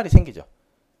 이렇게 할 말이 생기죠.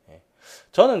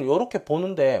 저는 이렇게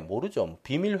보는데 모르죠.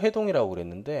 비밀 회동이라고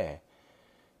그랬는데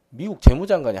미국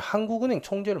재무장관이 한국은행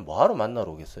총재를 뭐하러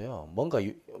만나러 오겠어요.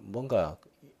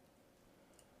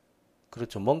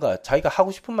 그렇죠. 뭔가 자기가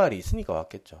하고 싶은 말이 있으니까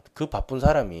왔겠죠. 그 바쁜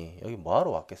사람이 여기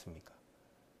뭐하러 왔겠습니까?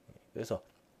 그래서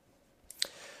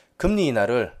금리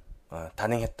인하를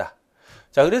단행했다.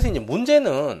 자, 그래서 이제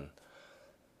문제는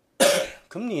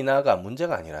금리 인하가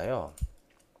문제가 아니라요.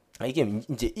 이게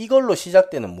이제 이걸로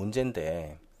시작되는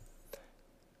문제인데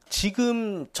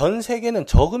지금 전 세계는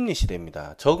저금리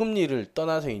시대입니다. 저금리를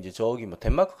떠나서 이제 저기 뭐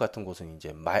덴마크 같은 곳은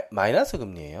이제 마이너스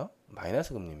금리예요.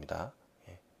 마이너스 금리입니다.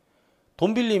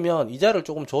 돈 빌리면 이자를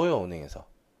조금 줘요, 은행에서.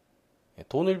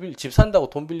 집 산다고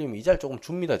돈 빌리면 이자를 조금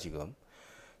줍니다, 지금.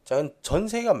 자, 전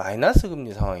세계가 마이너스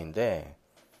금리 상황인데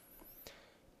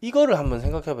이거를 한번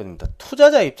생각해 봐야 됩니다.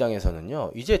 투자자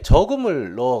입장에서는요. 이제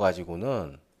저금을 넣어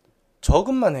가지고는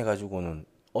저금만 해 가지고는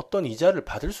어떤 이자를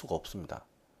받을 수가 없습니다.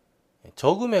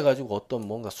 저금해 가지고 어떤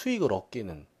뭔가 수익을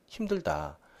얻기는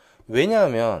힘들다.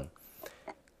 왜냐하면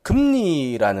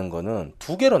금리라는 거는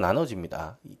두 개로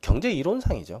나눠집니다. 경제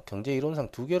이론상이죠. 경제 이론상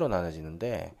두 개로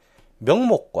나눠지는데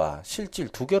명목과 실질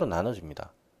두 개로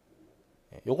나눠집니다.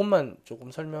 요것만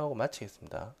조금 설명하고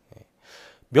마치겠습니다.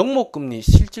 명목금리,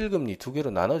 실질금리 두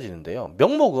개로 나눠지는데요.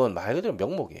 명목은 말 그대로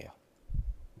명목이에요.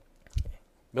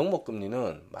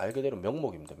 명목금리는 말 그대로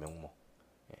명목입니다. 명목.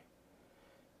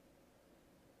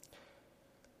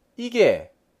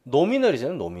 이게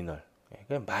노미널이잖아요. 노미널.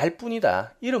 그냥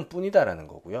말뿐이다. 이름뿐이다라는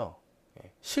거고요.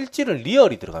 실질은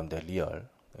리얼이 들어갑니다. 리얼.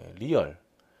 리얼.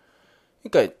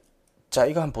 그러니까 자,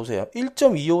 이거 한번 보세요.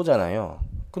 1.25잖아요.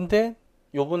 근데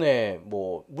요번에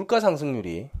뭐 물가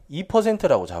상승률이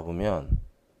 2%라고 잡으면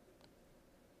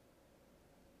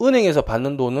은행에서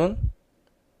받는 돈은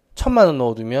 1000만 원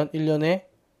넣어두면 1년에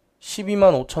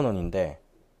 12만 5천 원인데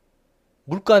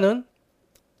물가는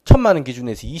 1000만 원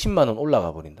기준에서 20만 원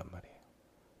올라가 버린단 말이에요.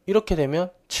 이렇게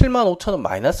되면 7만 5천 원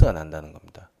마이너스가 난다는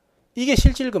겁니다. 이게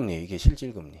실질금리예요. 이게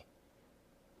실질금리.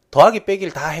 더하기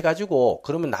빼기를 다 해가지고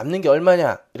그러면 남는 게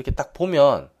얼마냐 이렇게 딱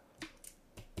보면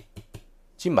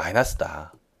지금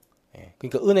마이너스다.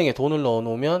 그러니까 은행에 돈을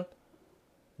넣어놓으면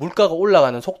물가가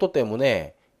올라가는 속도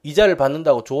때문에 이자를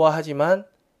받는다고 좋아하지만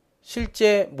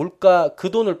실제 물가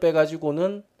그 돈을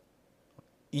빼가지고는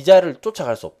이자를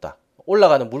쫓아갈 수 없다.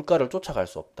 올라가는 물가를 쫓아갈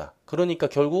수 없다. 그러니까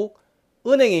결국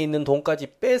은행에 있는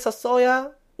돈까지 빼서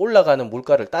써야 올라가는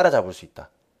물가를 따라잡을 수 있다.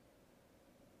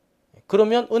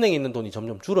 그러면 은행에 있는 돈이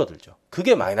점점 줄어들죠.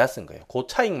 그게 마이너스인 거예요. 그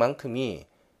차익만큼이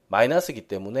마이너스이기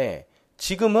때문에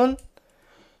지금은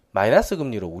마이너스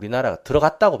금리로 우리나라가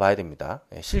들어갔다고 봐야 됩니다.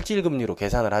 실질금리로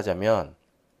계산을 하자면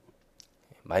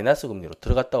마이너스 금리로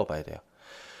들어갔다고 봐야 돼요.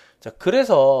 자,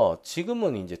 그래서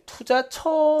지금은 이제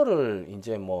투자처를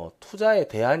이제 뭐 투자의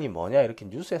대안이 뭐냐 이렇게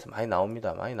뉴스에서 많이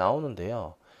나옵니다. 많이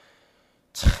나오는데요.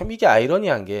 참 이게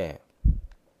아이러니한 게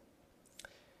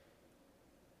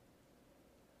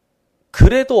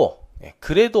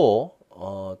그래도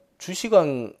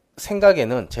주식왕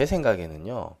생각에는 제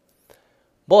생각에는요.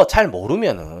 뭐 잘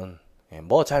모르면은요.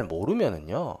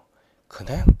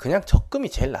 그냥 적금이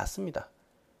제일 낫습니다.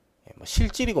 뭐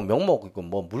실질이고 명목이고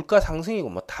뭐 물가 상승이고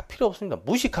뭐 다 필요 없습니다.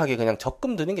 무식하게 그냥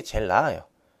적금 드는 게 제일 나아요.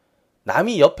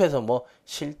 남이 옆에서 뭐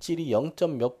실질이 0.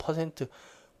 몇 %,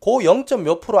 그 0.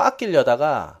 몇 %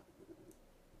 아끼려다가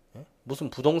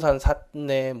무슨 부동산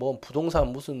샀네, 뭐 부동산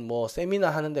무슨 뭐 세미나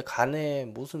하는데 가네,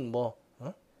 무슨 뭐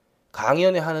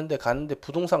강연회 하는데 가는데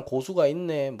부동산 고수가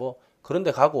있네, 뭐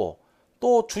그런데 가고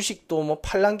또 주식도 뭐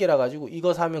팔랑귀라 가지고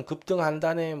이거 사면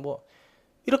급등한다네, 뭐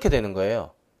이렇게 되는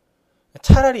거예요.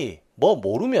 차라리 뭐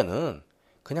모르면은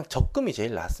그냥 적금이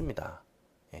제일 낫습니다.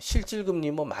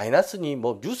 실질금리 뭐 마이너스니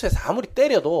뭐 뉴스에서 아무리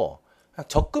때려도 그냥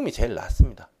적금이 제일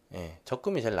낫습니다.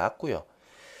 적금이 제일 낫고요.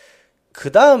 그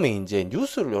다음에 이제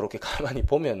뉴스를 이렇게 가만히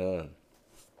보면은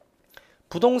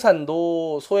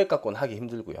부동산도 소액 갖고는 하기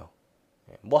힘들고요.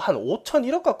 뭐 한 5천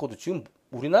 1억 갖고도 지금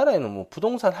우리나라에는 뭐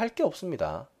부동산 할 게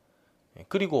없습니다.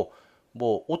 그리고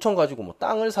뭐 5천 가지고 뭐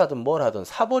땅을 사든 뭘 하든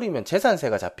사버리면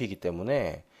재산세가 잡히기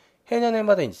때문에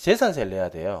해년해마다 이제 재산세를 내야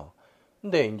돼요.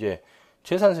 근데 이제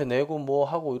재산세 내고 뭐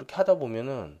하고 이렇게 하다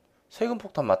보면은 세금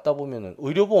폭탄 맞다 보면은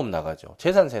의료보험 나가죠.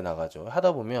 재산세 나가죠.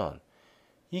 하다 보면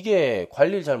이게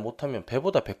관리를 잘 못하면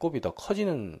배보다 배꼽이 더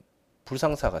커지는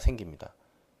불상사가 생깁니다.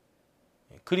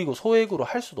 그리고 소액으로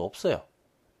할 수도 없어요.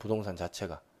 부동산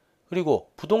자체가. 그리고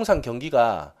부동산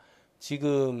경기가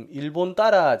지금 일본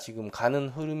따라 지금 가는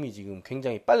흐름이 지금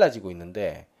굉장히 빨라지고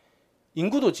있는데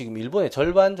인구도 지금 일본의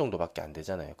절반 정도밖에 안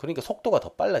되잖아요. 그러니까 속도가 더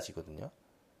빨라지거든요.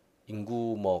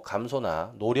 인구 뭐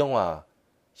감소나 노령화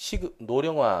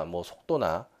뭐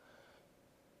속도나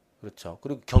그렇죠.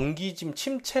 그리고 경기 지금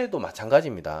침체도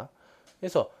마찬가지입니다.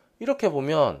 그래서 이렇게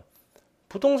보면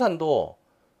부동산도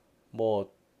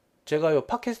뭐 제가 요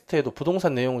팟캐스트에도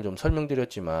부동산 내용을 좀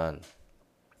설명드렸지만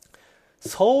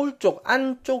서울 쪽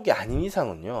안쪽이 아닌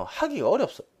이상은요 하기가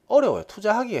어려워요.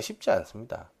 투자하기가 쉽지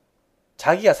않습니다.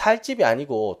 자기가 살 집이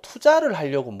아니고 투자를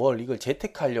하려고 뭘 이걸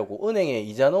재테크하려고 은행에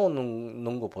이자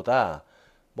넣는 것보다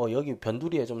뭐 여기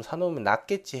변두리에 좀 사놓으면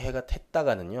낫겠지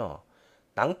했다가는요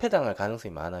낭패당할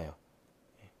가능성이 많아요.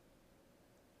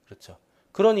 그렇죠.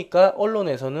 그러니까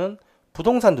언론에서는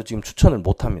부동산도 지금 추천을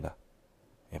못합니다.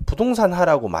 부동산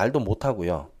하라고 말도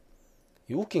못하고요.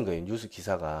 웃긴 거예요 뉴스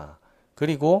기사가.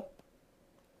 그리고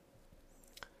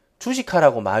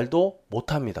주식하라고 말도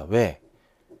못합니다. 왜?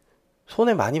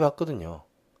 손해 많이 봤거든요.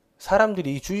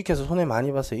 사람들이 이 주식해서 손해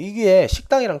많이 봤어요. 이게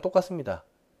식당이랑 똑같습니다.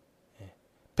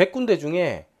 100군데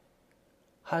중에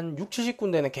한 6,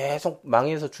 70군데는 계속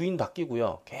망해서 주인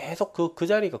바뀌고요. 계속 그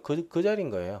자리가 그 자리인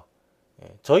거예요.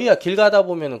 저희야 길 가다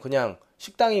보면은 그냥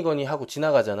식당이거니 하고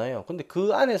지나가잖아요. 근데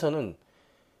그 안에서는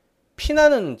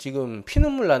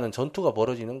피눈물 나는 전투가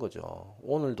벌어지는 거죠.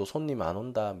 오늘도 손님 안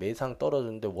온다. 매상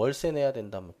떨어졌는데 월세 내야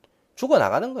된다.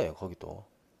 죽어나가는 거예요. 거기도.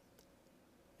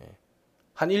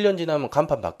 한 1년 지나면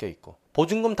간판 바뀌어 있고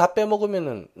보증금 다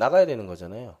빼먹으면 나가야 되는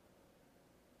거잖아요.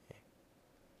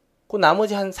 그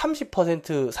나머지 한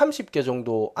 30%, 30개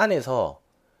정도 안에서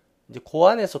이제 그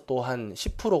안에서 또 한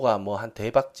 10%가 뭐 한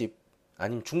대박집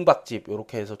아니면 중박집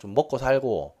이렇게 해서 좀 먹고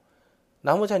살고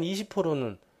나머지 한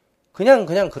 20%는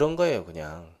그냥 그런 거예요.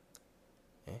 그냥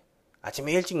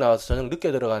아침에 일찍 나와서 저녁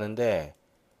늦게 들어가는데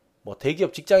뭐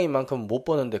대기업 직장인만큼 못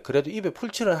버는데 그래도 입에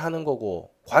풀칠은 하는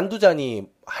거고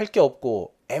관두자니 할 게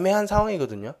없고 애매한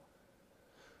상황이거든요.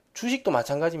 주식도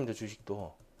마찬가지입니다.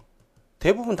 주식도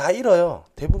대부분 다 잃어요.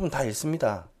 대부분 다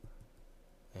잃습니다.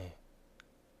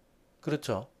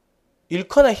 그렇죠.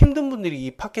 잃거나 힘든 분들이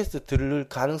이 팟캐스트 들을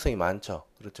가능성이 많죠.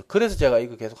 그렇죠. 그래서 제가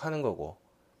이거 계속 하는 거고.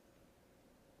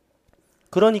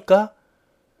 그러니까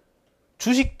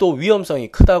주식도 위험성이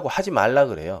크다고 하지 말라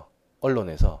그래요.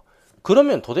 언론에서.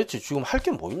 그러면 도대체 지금 할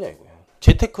게 뭐 있냐 이거예요.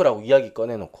 재테크라고 이야기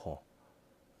꺼내놓고.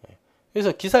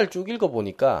 그래서 기사를 쭉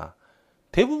읽어보니까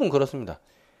대부분 그렇습니다.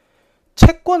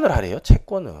 채권을 하래요.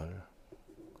 채권을.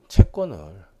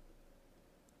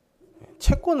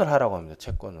 채권을 하라고 합니다.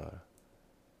 채권을.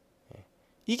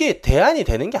 이게 대안이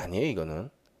되는 게 아니에요. 이거는.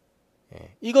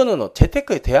 이거는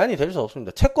재테크의 대안이 될 수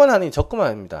없습니다. 채권하느니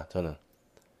적금합니다. 저는.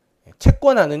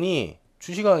 채권하느니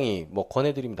주식왕이 뭐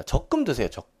권해드립니다. 적금 드세요.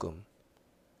 적금.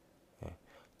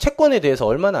 채권에 대해서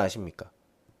얼마나 아십니까?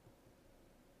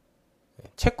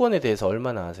 채권에 대해서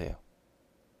얼마나 아세요?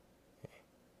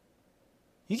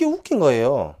 이게 웃긴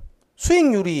거예요.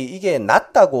 수익률이 이게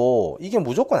낮다고 이게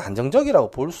무조건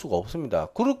안정적이라고 볼 수가 없습니다.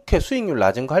 그렇게 수익률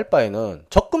낮은 거 할 바에는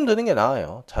적금 드는 게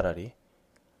나아요. 차라리.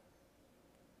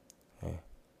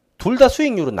 둘 다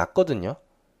수익률은 낮거든요.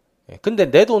 근데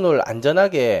내 돈을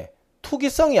안전하게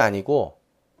투기성이 아니고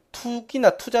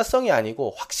투기나 투자성이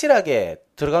아니고 확실하게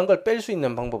들어간 걸 뺄 수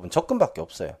있는 방법은 적금밖에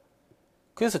없어요.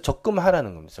 그래서 적금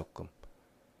하라는 겁니다. 적금.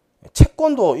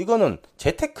 채권도 이거는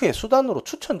재테크의 수단으로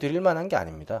추천드릴 만한 게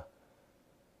아닙니다.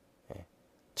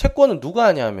 채권은 누가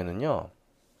하냐 하면은요.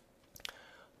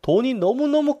 돈이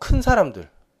너무너무 큰 사람들.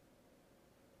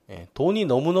 돈이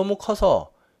너무너무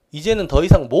커서 이제는 더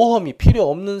이상 모험이 필요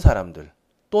없는 사람들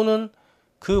또는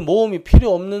그 모험이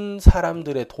필요 없는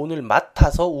사람들의 돈을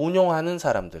맡아서 운용하는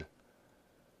사람들,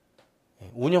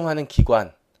 운용하는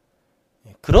기관,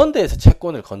 그런 데에서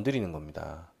채권을 건드리는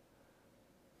겁니다.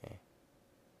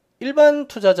 일반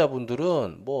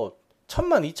투자자분들은 뭐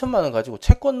 1,000만, 2,000만 원 가지고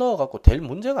채권 넣어갖고 될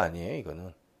문제가 아니에요.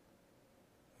 이거는.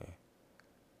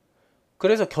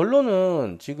 그래서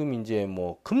결론은 지금 이제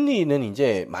뭐 금리는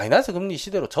이제 마이너스 금리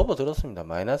시대로 접어들었습니다.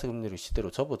 마이너스 금리를 시대로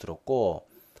접어들었고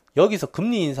여기서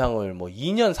금리 인상을 뭐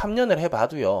 2년, 3년을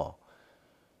해봐도요.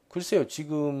 글쎄요,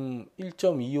 지금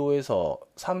 1.25에서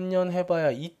 3년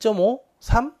해봐야 2.5?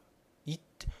 3?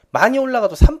 많이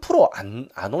올라가도 3%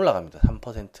 안 올라갑니다.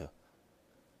 3%.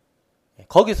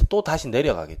 거기서 또 다시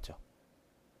내려가겠죠.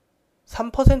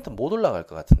 3% 못 올라갈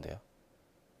것 같은데요.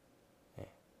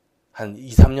 한 2,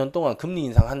 3년 동안 금리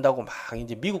인상한다고 막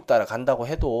이제 미국 따라간다고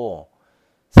해도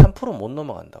 3% 못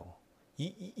넘어간다고.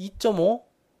 2.5?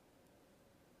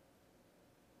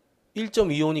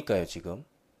 1.25니까요, 지금.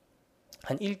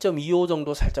 한 1.25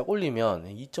 정도 살짝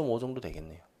올리면 2.5 정도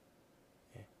되겠네요.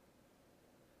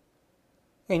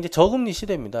 그러니까 이제 저금리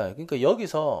시대입니다. 그러니까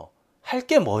여기서 할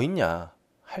게 뭐 있냐?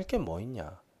 할 게 뭐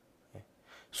있냐?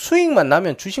 수익만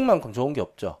나면 주식만큼 좋은 게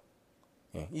없죠.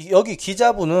 여기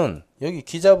기자분은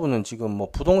지금 뭐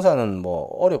부동산은 뭐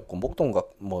어렵고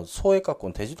목돈각 뭐 소액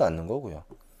갖고는 되지도 않는 거고요.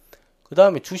 그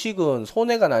다음에 주식은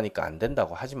손해가 나니까 안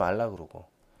된다고 하지 말라 그러고.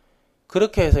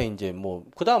 그렇게 해서 이제 뭐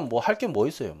그 다음 뭐 할 게 뭐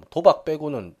있어요? 도박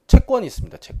빼고는 채권이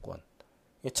있습니다. 채권.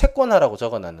 채권하라고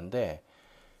적어놨는데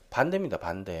반대입니다.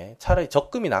 반대. 차라리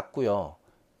적금이 낫고요.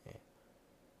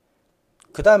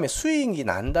 그 다음에 수익이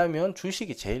난다면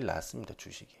주식이 제일 낫습니다.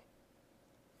 주식이.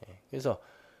 그래서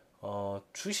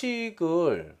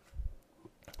주식을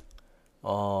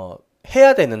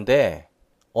해야 되는데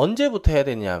언제부터 해야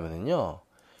되냐 하면은요.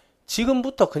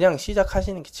 지금부터 그냥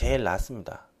시작하시는 게 제일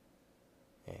낫습니다.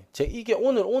 이게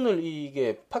오늘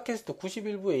이게 팟캐스트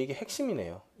 91부에 이게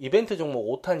핵심이네요. 이벤트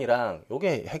종목 5탄이랑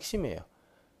요게 핵심이에요.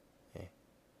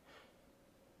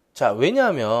 자,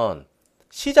 왜냐하면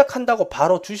시작한다고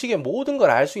바로 주식의 모든 걸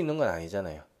알 수 있는 건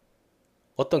아니잖아요.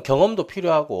 어떤 경험도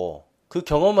필요하고 그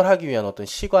경험을 하기 위한 어떤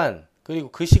시간,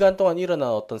 그리고 그 시간 동안 일어난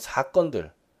어떤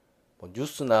사건들, 뭐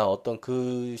뉴스나 어떤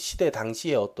그 시대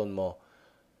당시에 어떤 뭐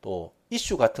또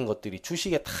이슈 같은 것들이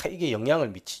주식에 다 이게 영향을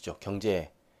미치죠.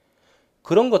 경제에.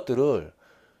 그런 것들을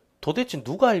도대체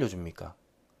누가 알려줍니까?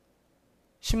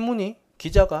 신문이?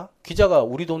 기자가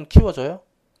우리 돈 키워줘요?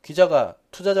 기자가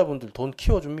투자자분들 돈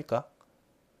키워줍니까?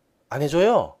 안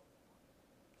해줘요.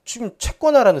 지금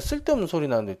채권하라는 쓸데없는 소리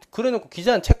나는데 그래놓고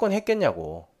기자는 채권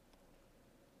했겠냐고.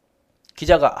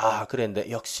 기자가 그래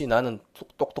역시 나는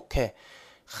똑똑해.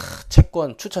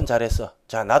 채권 추천 잘했어.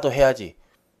 자, 나도 해야지.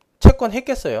 채권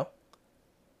했겠어요?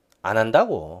 안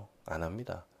한다고. 안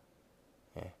합니다.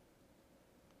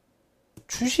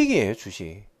 주식이에요.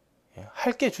 주식.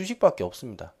 할 게 주식밖에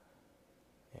없습니다.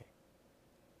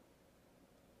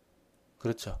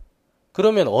 그렇죠.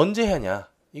 그러면 언제 하냐?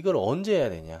 이걸 언제 해야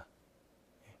되냐?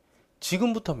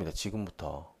 지금부터입니다.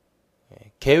 지금부터.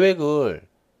 계획을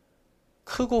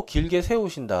크고 길게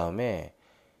세우신 다음에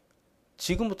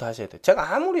지금부터 하셔야 돼요.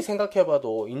 제가 아무리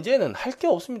생각해봐도 이제는 할 게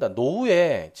없습니다.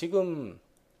 노후에 지금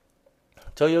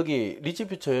저 여기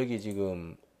리치퓨쳐 여기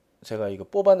지금 제가 이거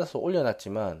뽑아놔서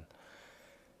올려놨지만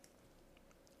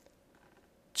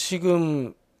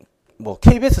지금 뭐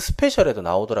KBS 스페셜에도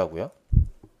나오더라고요.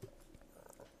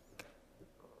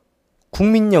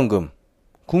 국민연금이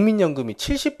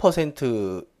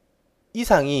 70%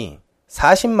 이상이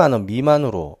 40만 원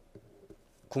미만으로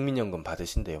국민연금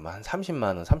받으신대요. 한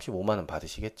 30만 원, 35만 원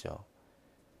받으시겠죠.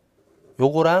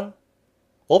 요거랑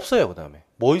없어요. 그 다음에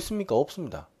뭐 있습니까?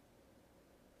 없습니다.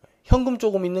 현금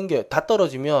조금 있는 게 다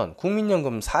떨어지면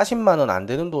국민연금 40만 원 안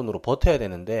되는 돈으로 버텨야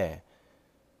되는데,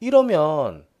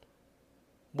 이러면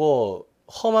뭐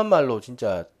험한 말로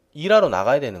진짜 일하러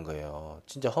나가야 되는 거예요.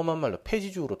 진짜 험한 말로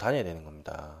폐지주로 다녀야 되는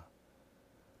겁니다.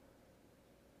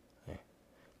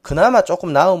 그나마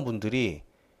조금 나은 분들이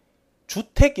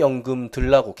주택연금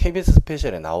들라고 KBS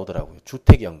스페셜에 나오더라고요.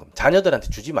 주택연금. 자녀들한테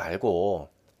주지 말고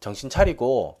정신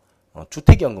차리고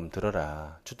주택연금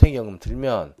들어라. 주택연금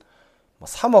들면 뭐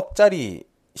 3억짜리,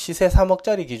 시세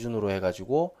 3억짜리 기준으로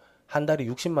해가지고 한 달에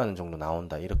 60만 원 정도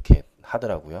나온다. 이렇게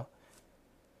하더라고요.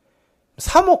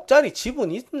 3억짜리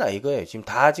집은 있나 이거예요.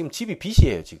 지금 집이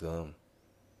빚이에요. 지금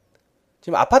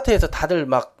아파트에서 다들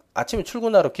막 아침에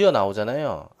출근하러 기어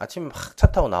나오잖아요. 아침에 막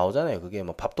차 타고 나오잖아요. 그게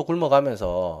뭐 밥도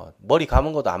굶어가면서 머리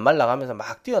감은 것도 안 말라가면서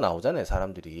막 뛰어 나오잖아요.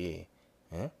 사람들이.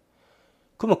 예?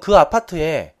 그러면 그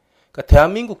아파트에, 그러니까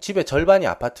대한민국 집의 절반이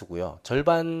아파트고요.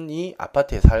 절반이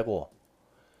아파트에 살고,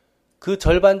 그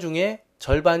절반 중에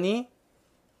절반이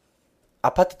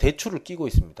아파트 대출을 끼고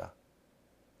있습니다.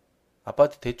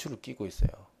 아파트 대출을 끼고 있어요.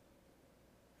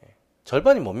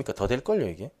 절반이 뭡니까? 더 될걸요,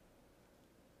 이게?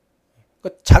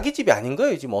 그러니까 자기 집이 아닌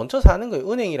거예요. 지금 얹혀 사는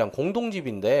거예요. 은행이랑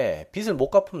공동집인데 빚을 못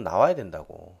갚으면 나와야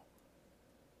된다고.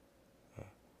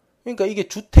 그러니까 이게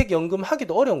주택연금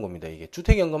하기도 어려운 겁니다. 이게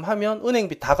주택연금 하면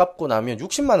은행비 다 갚고 나면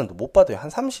 60만 원도 못 받아요.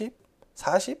 한 30?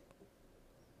 40?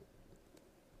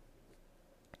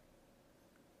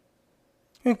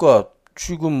 그러니까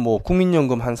지금 뭐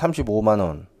국민연금 한 35만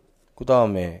원, 그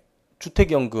다음에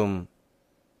주택연금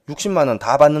 60만 원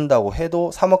다 받는다고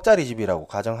해도 3억짜리 집이라고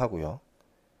가정하고요.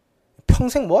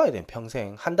 평생 모아야 돼요.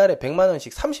 평생. 한 달에 100만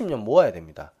원씩 30년 모아야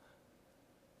됩니다.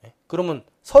 그러면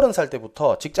 30살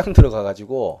때부터 직장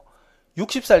들어가가지고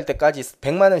 60살 때까지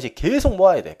 100만 원씩 계속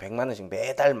모아야 돼. 100만 원씩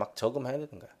매달 막 저금해야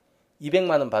되는 거야.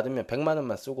 200만 원 받으면 100만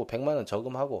원만 쓰고 100만 원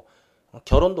저금하고,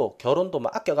 결혼도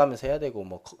막 아껴가면서 해야 되고,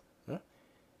 뭐, 응?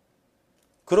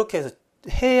 그렇게 해서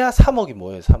해야 3억이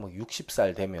뭐예요? 3억.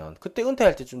 60살 되면. 그때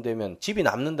은퇴할 때쯤 되면 집이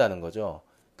남는다는 거죠.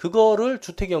 그거를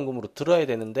주택연금으로 들어야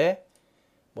되는데,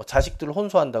 뭐 자식들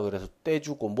혼수한다 그래서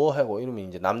떼주고 뭐 하고 이러면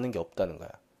이제 남는 게 없다는 거야.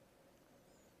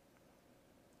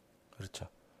 그렇죠.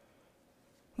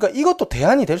 그러니까 이것도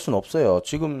대안이 될 수는 없어요.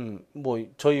 지금 뭐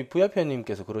저희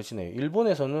VIP님께서 그러시네요.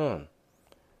 일본에서는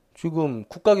지금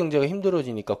국가 경제가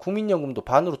힘들어지니까 국민연금도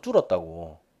반으로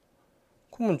줄었다고.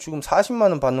 그러면 지금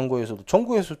 40만 원 받는 거에서도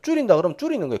전국에서 줄인다 그러면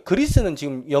줄이는 거예요. 그리스는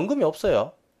지금 연금이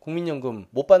없어요. 국민연금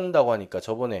못 받는다고 하니까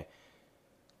저번에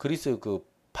그리스 그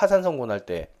파산 선고날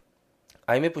때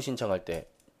IMF 신청할 때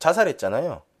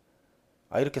자살했잖아요.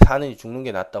 아, 이렇게 사느니 죽는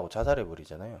게 낫다고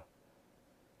자살해버리잖아요.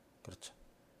 그렇죠.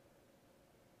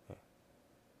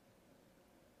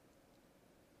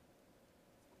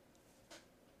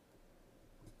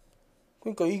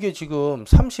 그러니까 이게 지금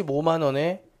 35만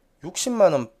원에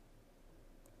 60만 원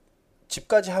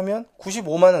집까지 하면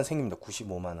 95만 원 생깁니다.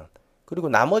 95만 원. 그리고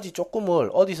나머지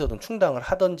조금을 어디서든 충당을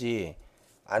하든지,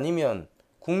 아니면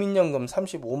국민연금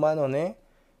 35만 원에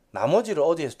나머지를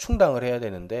어디에서 충당을 해야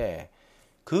되는데,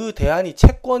 그 대안이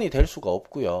채권이 될 수가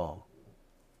없고요.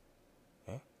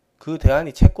 그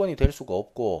대안이 채권이 될 수가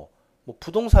없고, 뭐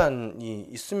부동산이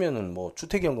있으면은 뭐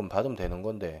주택연금 받으면 되는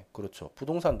건데, 그렇죠.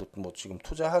 부동산도 뭐 지금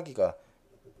투자하기가,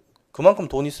 그만큼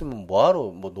돈 있으면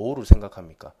뭐하러 뭐 노후를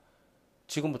생각합니까?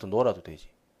 지금부터 놀아도 되지.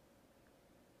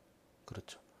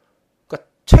 그렇죠. 그러니까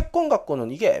채권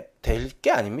갖고는 이게 될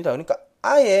게 아닙니다. 그러니까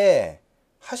아예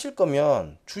하실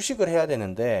거면 주식을 해야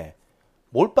되는데,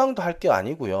 몰빵도 할 게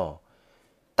아니고요.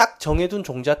 딱 정해둔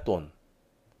종잣돈,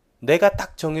 내가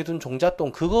딱 정해둔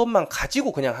종잣돈 그것만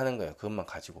가지고 그냥 하는 거예요. 그것만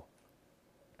가지고.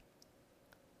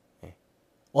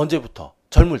 언제부터?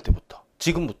 젊을 때부터.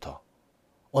 지금부터.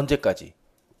 언제까지?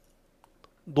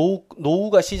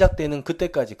 노후가 시작되는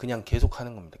그때까지 그냥 계속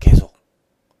하는 겁니다. 계속.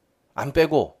 안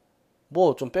빼고,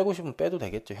 뭐 좀 빼고 싶으면 빼도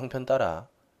되겠죠. 형편 따라.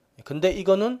 근데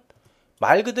이거는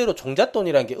말 그대로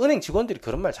종잣돈이라는 게, 은행 직원들이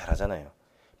그런 말 잘하잖아요.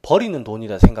 버리는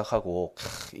돈이라 생각하고,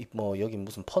 뭐 여기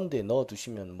무슨 펀드에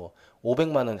넣어두시면 뭐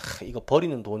 500만 원, 이거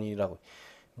버리는 돈이라고.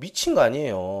 미친 거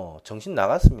아니에요. 정신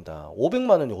나갔습니다.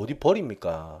 500만 원이 어디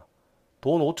버립니까?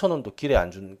 돈 5천 원도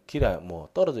길에 뭐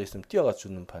떨어져 있으면 뛰어가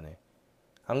주는 판에.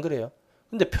 안 그래요?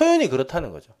 근데 표현이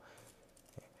그렇다는 거죠.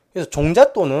 그래서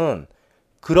종잣돈은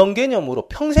그런 개념으로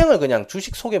평생을 그냥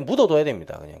주식 속에 묻어둬야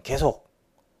됩니다. 그냥 계속.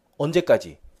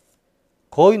 언제까지?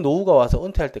 거의 노후가 와서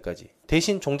은퇴할 때까지.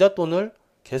 대신 종잣돈을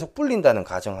계속 불린다는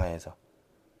가정하에서.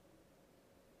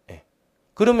 예.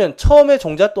 그러면 처음에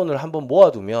종잣돈을 한번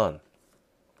모아두면,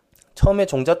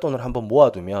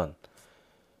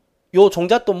 요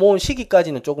종잣돈 모은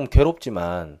시기까지는 조금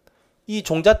괴롭지만, 이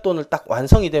종잣돈을 딱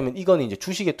완성이 되면 이거는 이제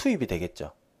주식에 투입이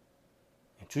되겠죠.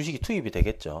 주식이 투입이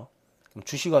되겠죠. 그럼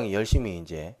주식왕이 열심히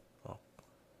이제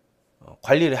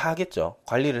관리를 하겠죠.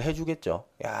 관리를 해주겠죠.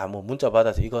 야, 뭐 문자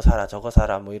받아서 이거 사라 저거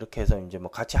사라 뭐 이렇게 해서 이제 뭐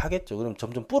같이 하겠죠. 그럼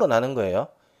점점 불어나는 거예요.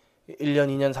 1년,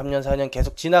 2년, 3년, 4년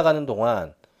계속 지나가는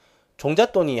동안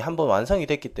종잣돈이 한번 완성이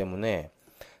됐기 때문에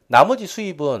나머지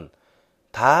수입은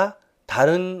다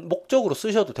다른 목적으로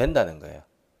쓰셔도 된다는 거예요.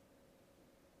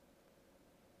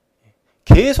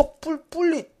 계속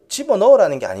뿔리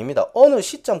집어넣으라는 게 아닙니다. 어느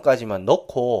시점까지만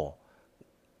넣고,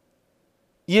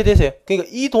 이해되세요? 그러니까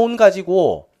이 돈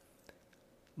가지고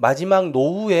마지막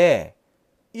노후에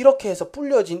이렇게 해서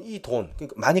불려진 이 돈,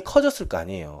 그러니까 많이 커졌을 거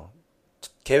아니에요.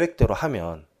 계획대로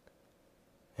하면.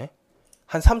 예?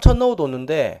 한 3천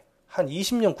넣어뒀는데 한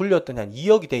 20년 굴렸더니 한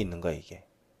 2억이 돼 있는 거예요, 이게.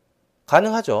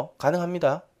 가능하죠?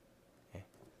 가능합니다.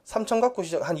 3천 갖고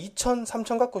한 2천,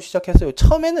 3천 갖고 시작했어요.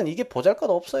 처음에는 이게 보잘것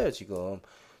없어요, 지금.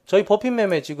 저희 버핏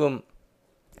매매 지금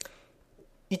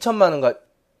 2천만 원가,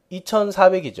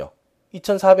 2,400이죠.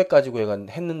 2,400 가지고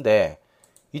했는데,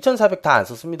 2,400 다 안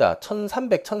썼습니다.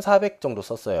 1,300, 1,400 정도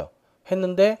썼어요.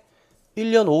 했는데,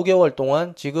 1년 5개월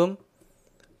동안 지금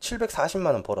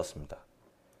 740만 원 벌었습니다.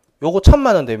 요거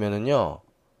 1,000만 원 되면은요,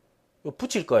 요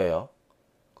붙일 거예요.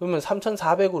 그러면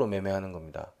 3,400으로 매매하는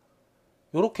겁니다.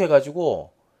 요렇게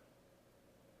해가지고,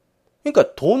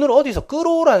 그러니까 돈을 어디서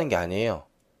끌어오라는 게 아니에요.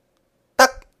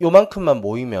 딱 요만큼만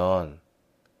모이면,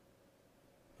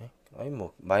 아니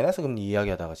뭐 마이너스 금리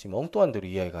이야기하다가 지금 엉뚱한 대로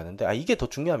이야기 가는데, 이게 더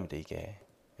중요합니다. 이게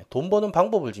돈 버는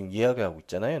방법을 지금 이야기하고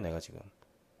있잖아요. 내가 지금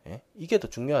이게 더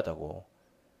중요하다고.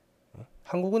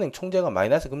 한국은행 총재가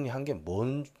마이너스 금리 한 게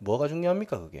뭐가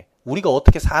중요합니까? 그게 우리가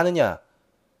어떻게 사느냐,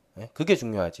 그게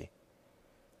중요하지.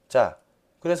 자,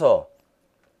 그래서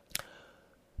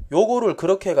요거를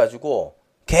그렇게 해가지고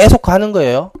계속 가는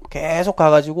거예요. 계속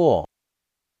가가지고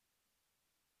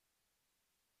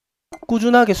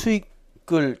꾸준하게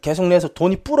수익을 계속 내서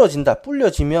돈이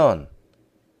불려지면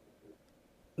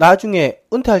나중에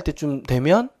은퇴할 때쯤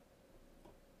되면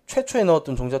최초에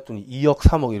넣었던 종잣돈이 2억,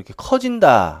 3억 이렇게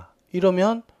커진다.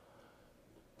 이러면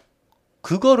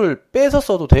그거를 빼서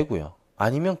써도 되고요.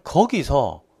 아니면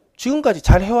거기서 지금까지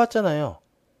잘 해왔잖아요.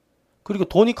 그리고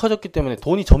돈이 커졌기 때문에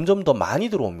돈이 점점 더 많이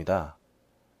들어옵니다.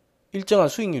 일정한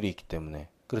수익률이 있기 때문에.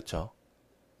 그렇죠.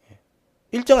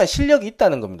 일정한 실력이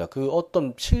있다는 겁니다. 그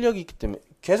어떤 실력이 있기 때문에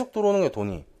계속 들어오는 거예요,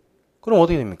 돈이. 그럼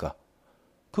어떻게 됩니까?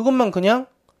 그것만 그냥,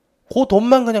 그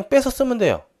돈만 그냥 빼서 쓰면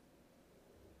돼요.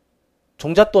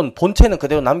 종잣돈 본체는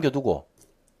그대로 남겨두고.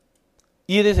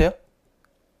 이해되세요?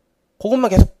 그것만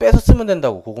계속 빼서 쓰면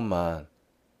된다고, 그것만.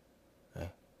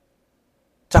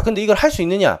 자, 근데 이걸 할 수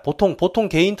있느냐? 보통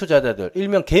개인 투자자들,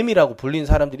 일명 개미라고 불린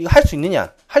사람들이 이거 할 수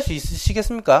있느냐? 할 수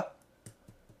있으시겠습니까?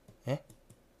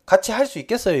 같이 할 수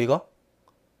있겠어요, 이거?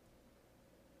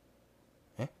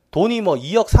 돈이 뭐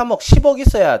 2억, 3억, 10억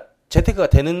있어야 재테크가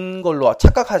되는 걸로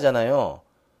착각하잖아요.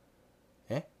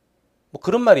 뭐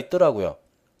그런 말이 있더라고요.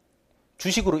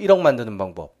 주식으로 1억 만드는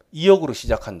방법. 2억으로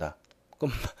시작한다.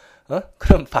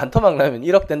 그럼 반토막 나면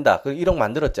 1억 된다. 그 1억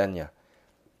만들었지 않냐.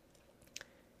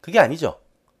 그게 아니죠.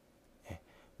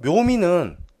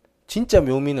 묘미는, 진짜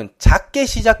묘미는 작게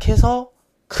시작해서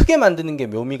크게 만드는 게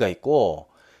묘미가 있고,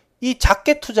 이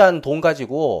작게 투자한 돈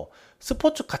가지고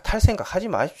스포츠카 탈 생각 하지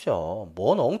마십시오.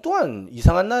 뭔 엉뚱한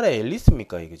이상한 나라에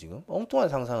앨리스입니까, 이게 지금? 엉뚱한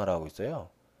상상을 하고 있어요.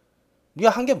 니가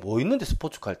한 게 뭐 있는데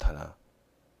스포츠카를 타나?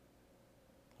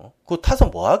 그거 타서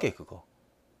뭐 하게, 그거?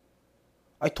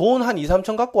 아니, 돈 한 2,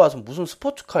 3천 갖고 와서 무슨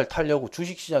스포츠카를 타려고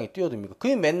주식시장에 뛰어듭니까?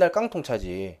 그게 맨날 깡통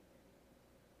차지.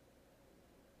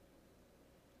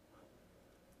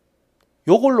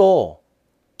 요걸로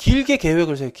길게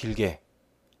계획을 세요, 길게.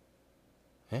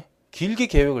 길게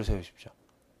계획을 세우십시오.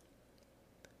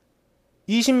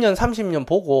 20년, 30년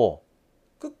보고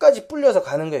끝까지 불려서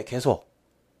가는 거예요, 계속.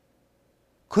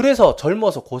 그래서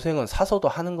젊어서 고생은 사서도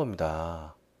하는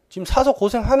겁니다. 지금 사서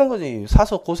고생하는 거지.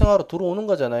 사서 고생하러 들어오는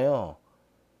거잖아요.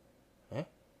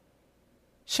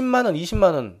 10만원,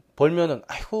 20만원 벌면은,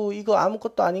 아이고, 이거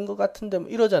아무것도 아닌 것 같은데, 뭐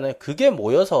이러잖아요. 그게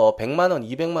모여서 100만원,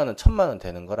 200만원, 1000만원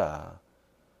되는 거라.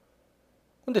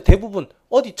 근데 대부분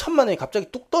어디 1000만원이 갑자기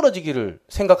뚝 떨어지기를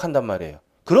생각한단 말이에요.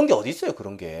 그런 게 어디 있어요,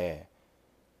 그런 게.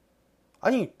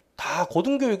 아니, 다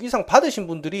고등교육 이상 받으신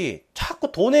분들이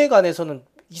자꾸 돈에 관해서는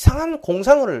이상한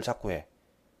공상을 자꾸 해.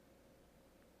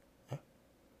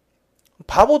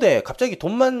 바보돼. 갑자기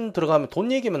돈만 들어가면,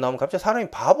 돈 얘기만 나오면 갑자기 사람이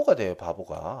바보가 돼요,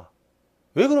 바보가.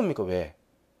 왜 그럽니까, 왜?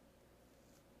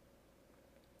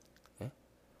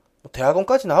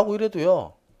 대학원까지 나오고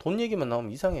이래도요, 돈 얘기만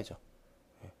나오면 이상해져.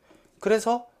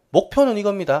 그래서 목표는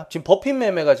이겁니다. 지금 버핏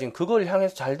매매가 지금 그걸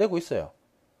향해서 잘 되고 있어요.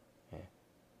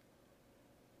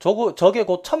 저게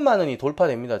곧 1,000만 원이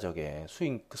돌파됩니다. 저게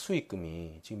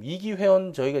수익금이 지금 2기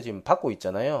회원 저희가 지금 받고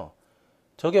있잖아요.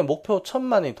 저게 목표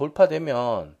 1,000만 원이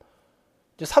돌파되면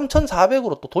이제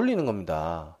 3,400으로 또 돌리는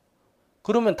겁니다.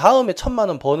 그러면 다음에 1,000만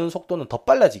원 버는 속도는 더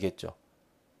빨라지겠죠.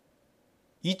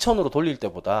 2,000으로 돌릴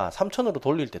때보다 3,000으로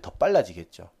돌릴 때 더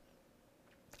빨라지겠죠.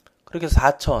 그렇게 해서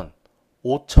 4,000,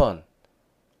 5,000,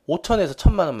 5,000에서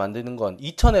 1,000만 원 만드는 건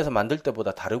 2,000에서 만들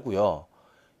때보다 다르고요.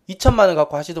 2,000만 원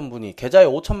갖고 하시던 분이 계좌에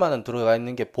 5,000만 원 들어가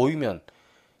있는 게 보이면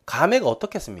감회가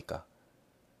어떻겠습니까?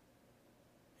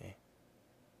 예.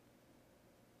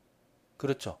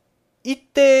 그렇죠.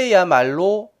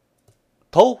 이때야말로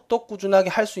더욱더 꾸준하게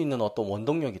할 수 있는 어떤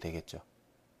원동력이 되겠죠.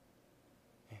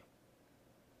 예.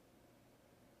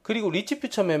 그리고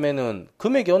리치퓨쳐 매매는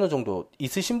금액이 어느 정도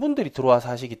있으신 분들이 들어와서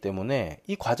하시기 때문에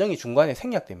이 과정이 중간에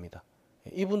생략됩니다.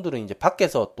 이분들은 이제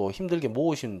밖에서 또 힘들게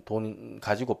모으신 돈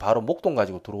가지고 바로 목돈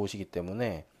가지고 들어오시기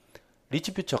때문에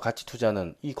리치퓨쳐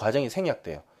가치투자는 이 과정이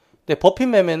생략돼요. 근데 버핏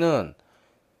매매는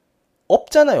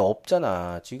없잖아요.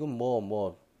 없잖아. 지금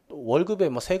뭐 월급에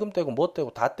뭐 세금 떼고 뭐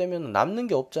떼고 다 떼면 남는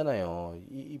게 없잖아요.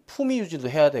 이 품위 유지도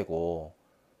해야 되고.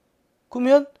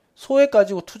 그러면 소액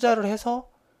가지고 투자를 해서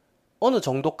어느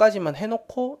정도까지만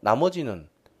해놓고 나머지는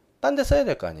딴 데 써야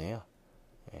될 거 아니에요.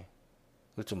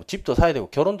 그렇죠. 뭐 집도 사야 되고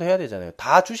결혼도 해야 되잖아요.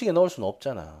 다 주식에 넣을 수는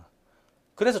없잖아.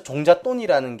 그래서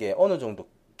종자돈이라는 게 어느 정도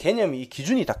개념이, 이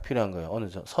기준이 딱 필요한 거예요. 어느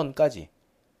선까지.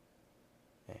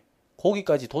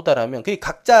 거기까지 도달하면 그게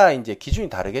각자 이제 기준이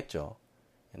다르겠죠.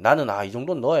 나는 이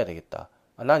정도는 넣어야 되겠다.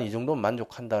 난 이 정도는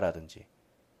만족한다라든지.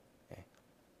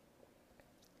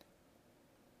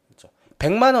 그렇죠.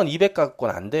 100만 원, 200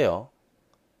 갖고는 안 돼요.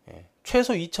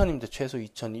 최소 2,000입니다. 최소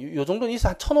 2,000. 요 정도는 있어.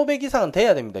 한 1,500 이상은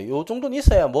돼야 됩니다. 요 정도는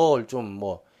있어야 뭘 좀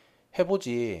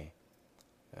해보지.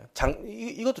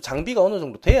 이것도 장비가 어느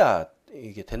정도 돼야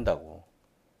이게 된다고.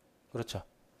 그렇죠.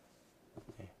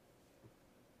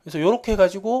 그래서 요렇게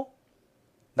해가지고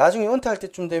나중에 은퇴할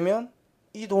때쯤 되면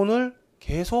이 돈을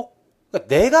계속,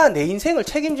 그러니까 내가 내 인생을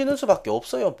책임지는 수밖에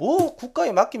없어요. 뭐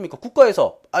국가에 맡깁니까?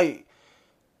 국가에서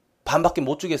반밖에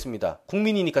못 주겠습니다.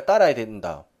 국민이니까 따라야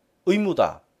된다.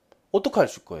 의무다. 어떻게 할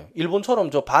수 있을 거예요?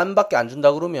 일본처럼 저 반밖에 안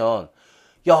준다 그러면,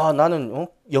 야, 나는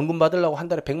연금 받으려고 한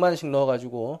달에 100만 원씩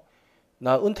넣어가지고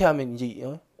나 은퇴하면 이제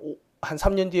한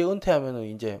 3년 뒤에 은퇴하면은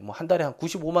이제 뭐 한 달에 한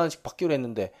 95만 원씩 받기로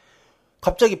했는데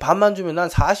갑자기 반만 주면 난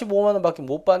 45만 원밖에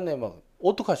못 받네. 막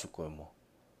어떻게 하실 거예요? 뭐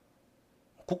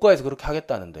국가에서 그렇게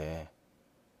하겠다는데.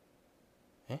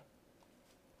 예?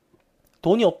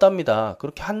 돈이 없답니다.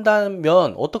 그렇게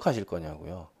한다면 어떻게 하실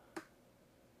거냐고요.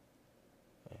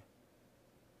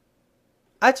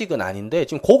 아직은 아닌데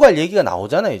지금 고갈 얘기가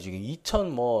나오잖아요. 지금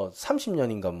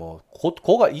 2030년인가 곧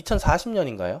고갈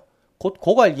 2040년인가요? 곧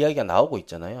고갈 이야기가 나오고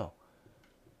있잖아요.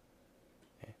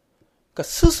 그러니까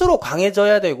스스로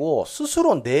강해져야 되고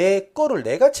스스로 내 거를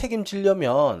내가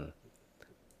책임지려면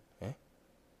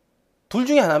둘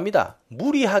중에 하나입니다.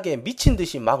 무리하게 미친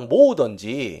듯이 막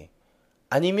모으든지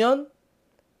아니면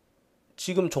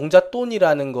지금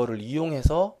종잣돈이라는 거를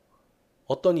이용해서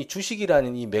어떤 이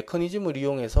주식이라는 이 메커니즘을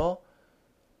이용해서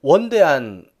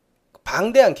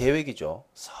방대한 계획이죠.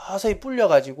 서서히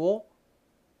불려가지고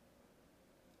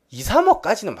 2,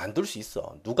 3억까지는 만들 수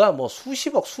있어. 누가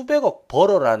수십억, 수백억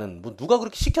벌어라는, 누가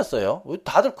그렇게 시켰어요?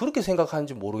 다들 그렇게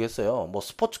생각하는지 모르겠어요.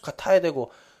 스포츠카 타야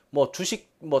되고, 주식,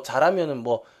 잘하면은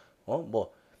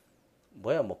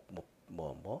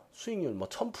수익률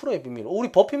 1000%의 비밀.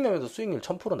 우리 버핏 매매도 수익률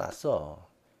 1000% 났어.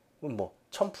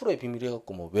 1000%의 비밀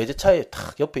해갖고, 외제차에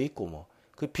탁 옆에 있고,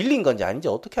 그 빌린 건지 아닌지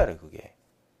어떻게 알아요, 그게?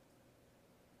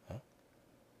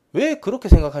 왜 그렇게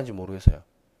생각하는지 모르겠어요.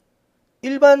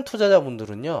 일반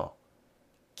투자자분들은요,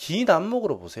 긴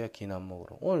안목으로 보세요, 긴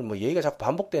안목으로. 오늘 얘기가 자꾸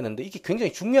반복되는데, 이게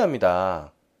굉장히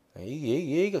중요합니다.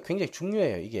 이게 얘기가 굉장히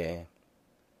중요해요, 이게.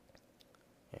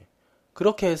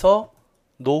 그렇게 해서,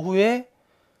 노후에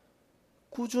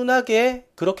꾸준하게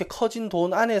그렇게 커진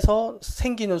돈 안에서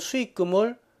생기는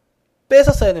수익금을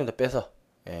빼서 써야 됩니다, 빼서.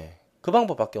 그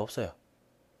방법밖에 없어요.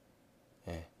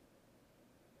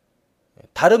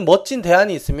 다른 멋진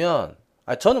대안이 있으면,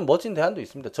 저는 멋진 대안도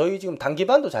있습니다. 저희 지금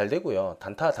단기반도 잘 되고요.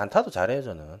 단타도 잘해요,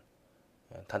 저는.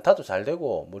 단타도 잘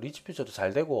되고, 리치퓨쳐도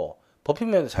잘 되고,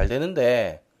 버핏맨도 잘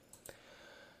되는데,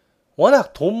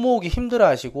 워낙 돈 모으기 힘들어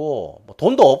하시고,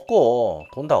 돈도 없고,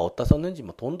 돈 다 어디다 썼는지,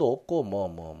 돈도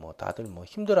없고, 다들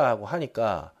힘들어 하고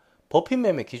하니까,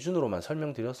 버핏매매 기준으로만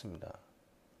설명드렸습니다.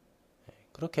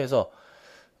 그렇게 해서,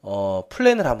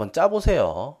 플랜을 한번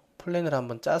짜보세요. 플랜을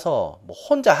한번 짜서,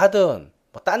 혼자 하든,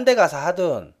 딴 데 가서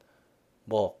하든,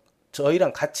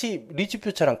 저희랑 같이,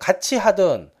 리치퓨처랑 같이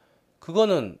하든,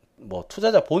 그거는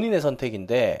투자자 본인의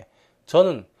선택인데,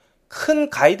 저는 큰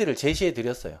가이드를 제시해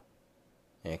드렸어요.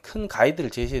 예, 큰 가이드를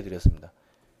제시해 드렸습니다.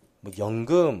 뭐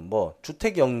연금, 뭐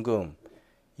주택연금,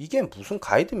 이게 무슨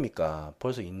가이드입니까?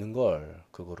 벌써 있는 걸,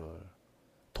 그거를.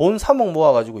 돈 3억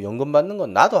모아가지고 연금 받는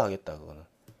건 나도 하겠다, 그거는.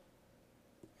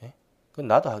 예? 그건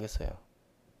나도 하겠어요.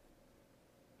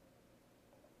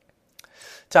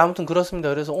 자, 아무튼 그렇습니다.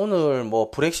 그래서 오늘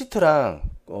뭐 브렉시트랑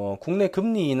국내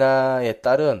금리 인하에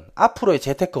따른 앞으로의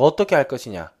재테크 어떻게 할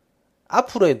것이냐,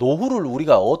 앞으로의 노후를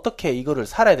우리가 어떻게 이거를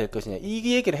살아야 될 것이냐,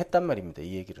 이 얘기를 했단 말입니다.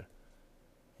 이 얘기를.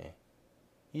 예.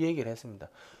 이 얘기를 했습니다.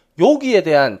 여기에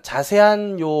대한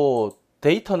자세한 요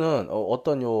데이터는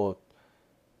어떤 요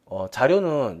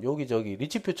자료는 여기 저기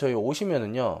리치퓨쳐에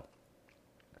오시면은요,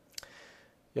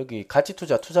 여기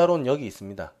가치투자 투자론 여기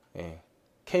있습니다. 예.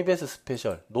 KBS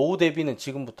스페셜 노후 대비는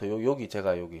지금부터 여기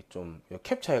제가 여기 좀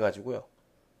캡처해 가지고요,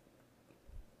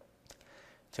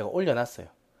 제가 올려놨어요.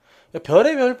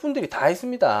 별의별 분들이 다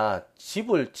있습니다.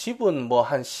 집은 뭐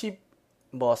한 3,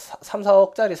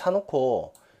 4억짜리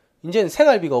사놓고 이제는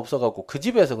생활비가 없어갖고 그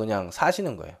집에서 그냥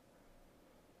사시는 거예요.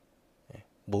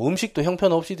 뭐 음식도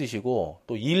형편없이 드시고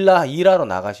또 일하러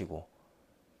나가시고,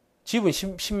 집은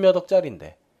 10몇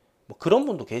억짜리인데 뭐 그런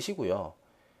분도 계시고요.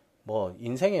 뭐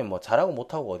인생에 뭐 잘하고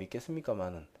못하고 어디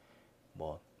있겠습니까만은,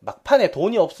 뭐 막판에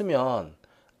돈이 없으면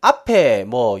앞에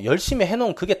뭐 열심히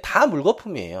해놓은 그게 다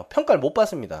물거품이에요. 평가를 못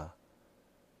받습니다.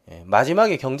 예,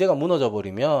 마지막에 경제가 무너져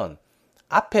버리면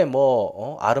앞에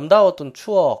뭐 아름다웠던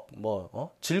추억,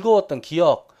 즐거웠던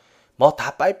기억 뭐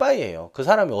다 빠이빠이예요. 그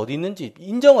사람이 어디 있는지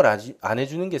인정을 안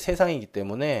해주는 게 세상이기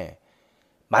때문에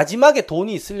마지막에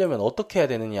돈이 있으려면 어떻게 해야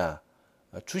되느냐,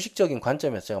 주식적인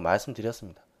관점에서 제가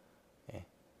말씀드렸습니다. 예,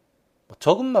 뭐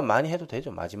저금만 많이 해도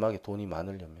되죠. 마지막에 돈이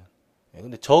많으려면. 예,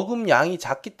 근데 저금 양이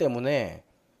작기 때문에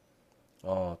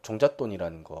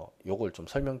종잣돈이라는 거, 요걸 좀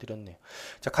설명드렸네요.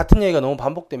 자, 같은 얘기가 너무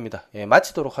반복됩니다. 예,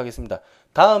 마치도록 하겠습니다.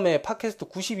 다음에 팟캐스트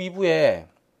 92부에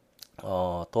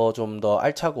좀 더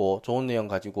알차고 좋은 내용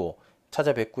가지고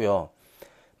찾아뵙고요.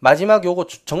 마지막 요거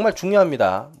정말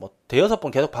중요합니다. 뭐 대여섯 번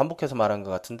계속 반복해서 말한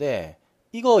것 같은데,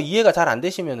 이거 이해가 잘 안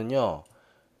되시면은요,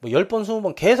 뭐 10번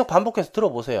 20번 계속 반복해서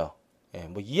들어보세요. 예,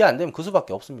 뭐 이해 안 되면 그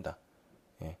수밖에 없습니다.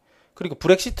 예. 그리고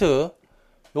브렉시트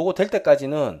요거 될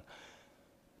때까지는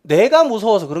내가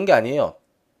무서워서 그런 게 아니에요.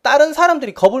 다른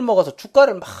사람들이 겁을 먹어서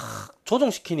주가를 막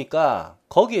조정시키니까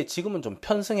거기에 지금은 좀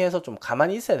편승해서 좀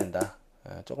가만히 있어야 된다.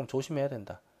 예, 조금 조심해야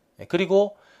된다. 예,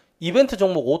 그리고 이벤트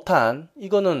종목 5탄,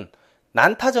 이거는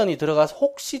난타전이 들어가서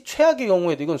혹시 최악의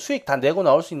경우에도 이건 수익 다 내고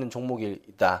나올 수 있는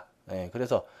종목이다. 예,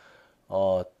 그래서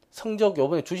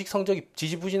요번에 주식 성적이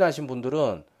지지부진하신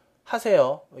분들은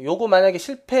하세요. 요거 만약에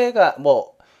실패가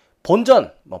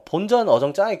본전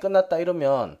어정쩡하게 끝났다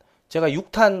이러면 제가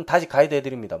 6탄 다시 가이드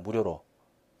해드립니다. 무료로.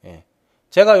 예.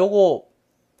 제가 요거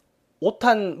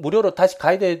 5탄 무료로 다시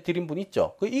가이드 해드린 분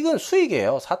있죠? 이건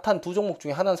수익이에요. 4탄 두 종목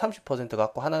중에 하나는 30%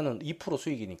 갖고 하나는 2%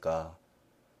 수익이니까.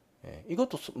 예.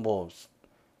 이것도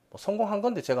성공한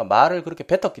건데 제가 말을 그렇게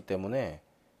뱉었기 때문에,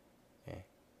 예.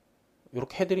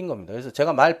 요렇게 해드린 겁니다. 그래서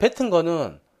제가 말 뱉은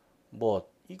거는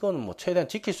이거는 최대한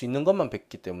지킬 수 있는 것만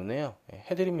뱉기 때문에요. 예.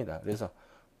 해드립니다. 그래서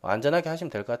안전하게 하시면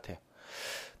될 것 같아요.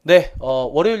 네,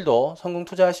 월요일도 성공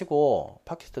투자하시고,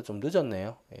 팟캐스트 좀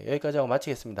늦었네요. 예, 여기까지 하고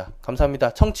마치겠습니다.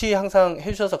 감사합니다. 청취 항상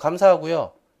해주셔서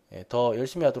감사하고요. 예, 더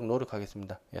열심히 하도록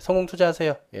노력하겠습니다. 예, 성공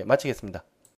투자하세요. 예, 마치겠습니다.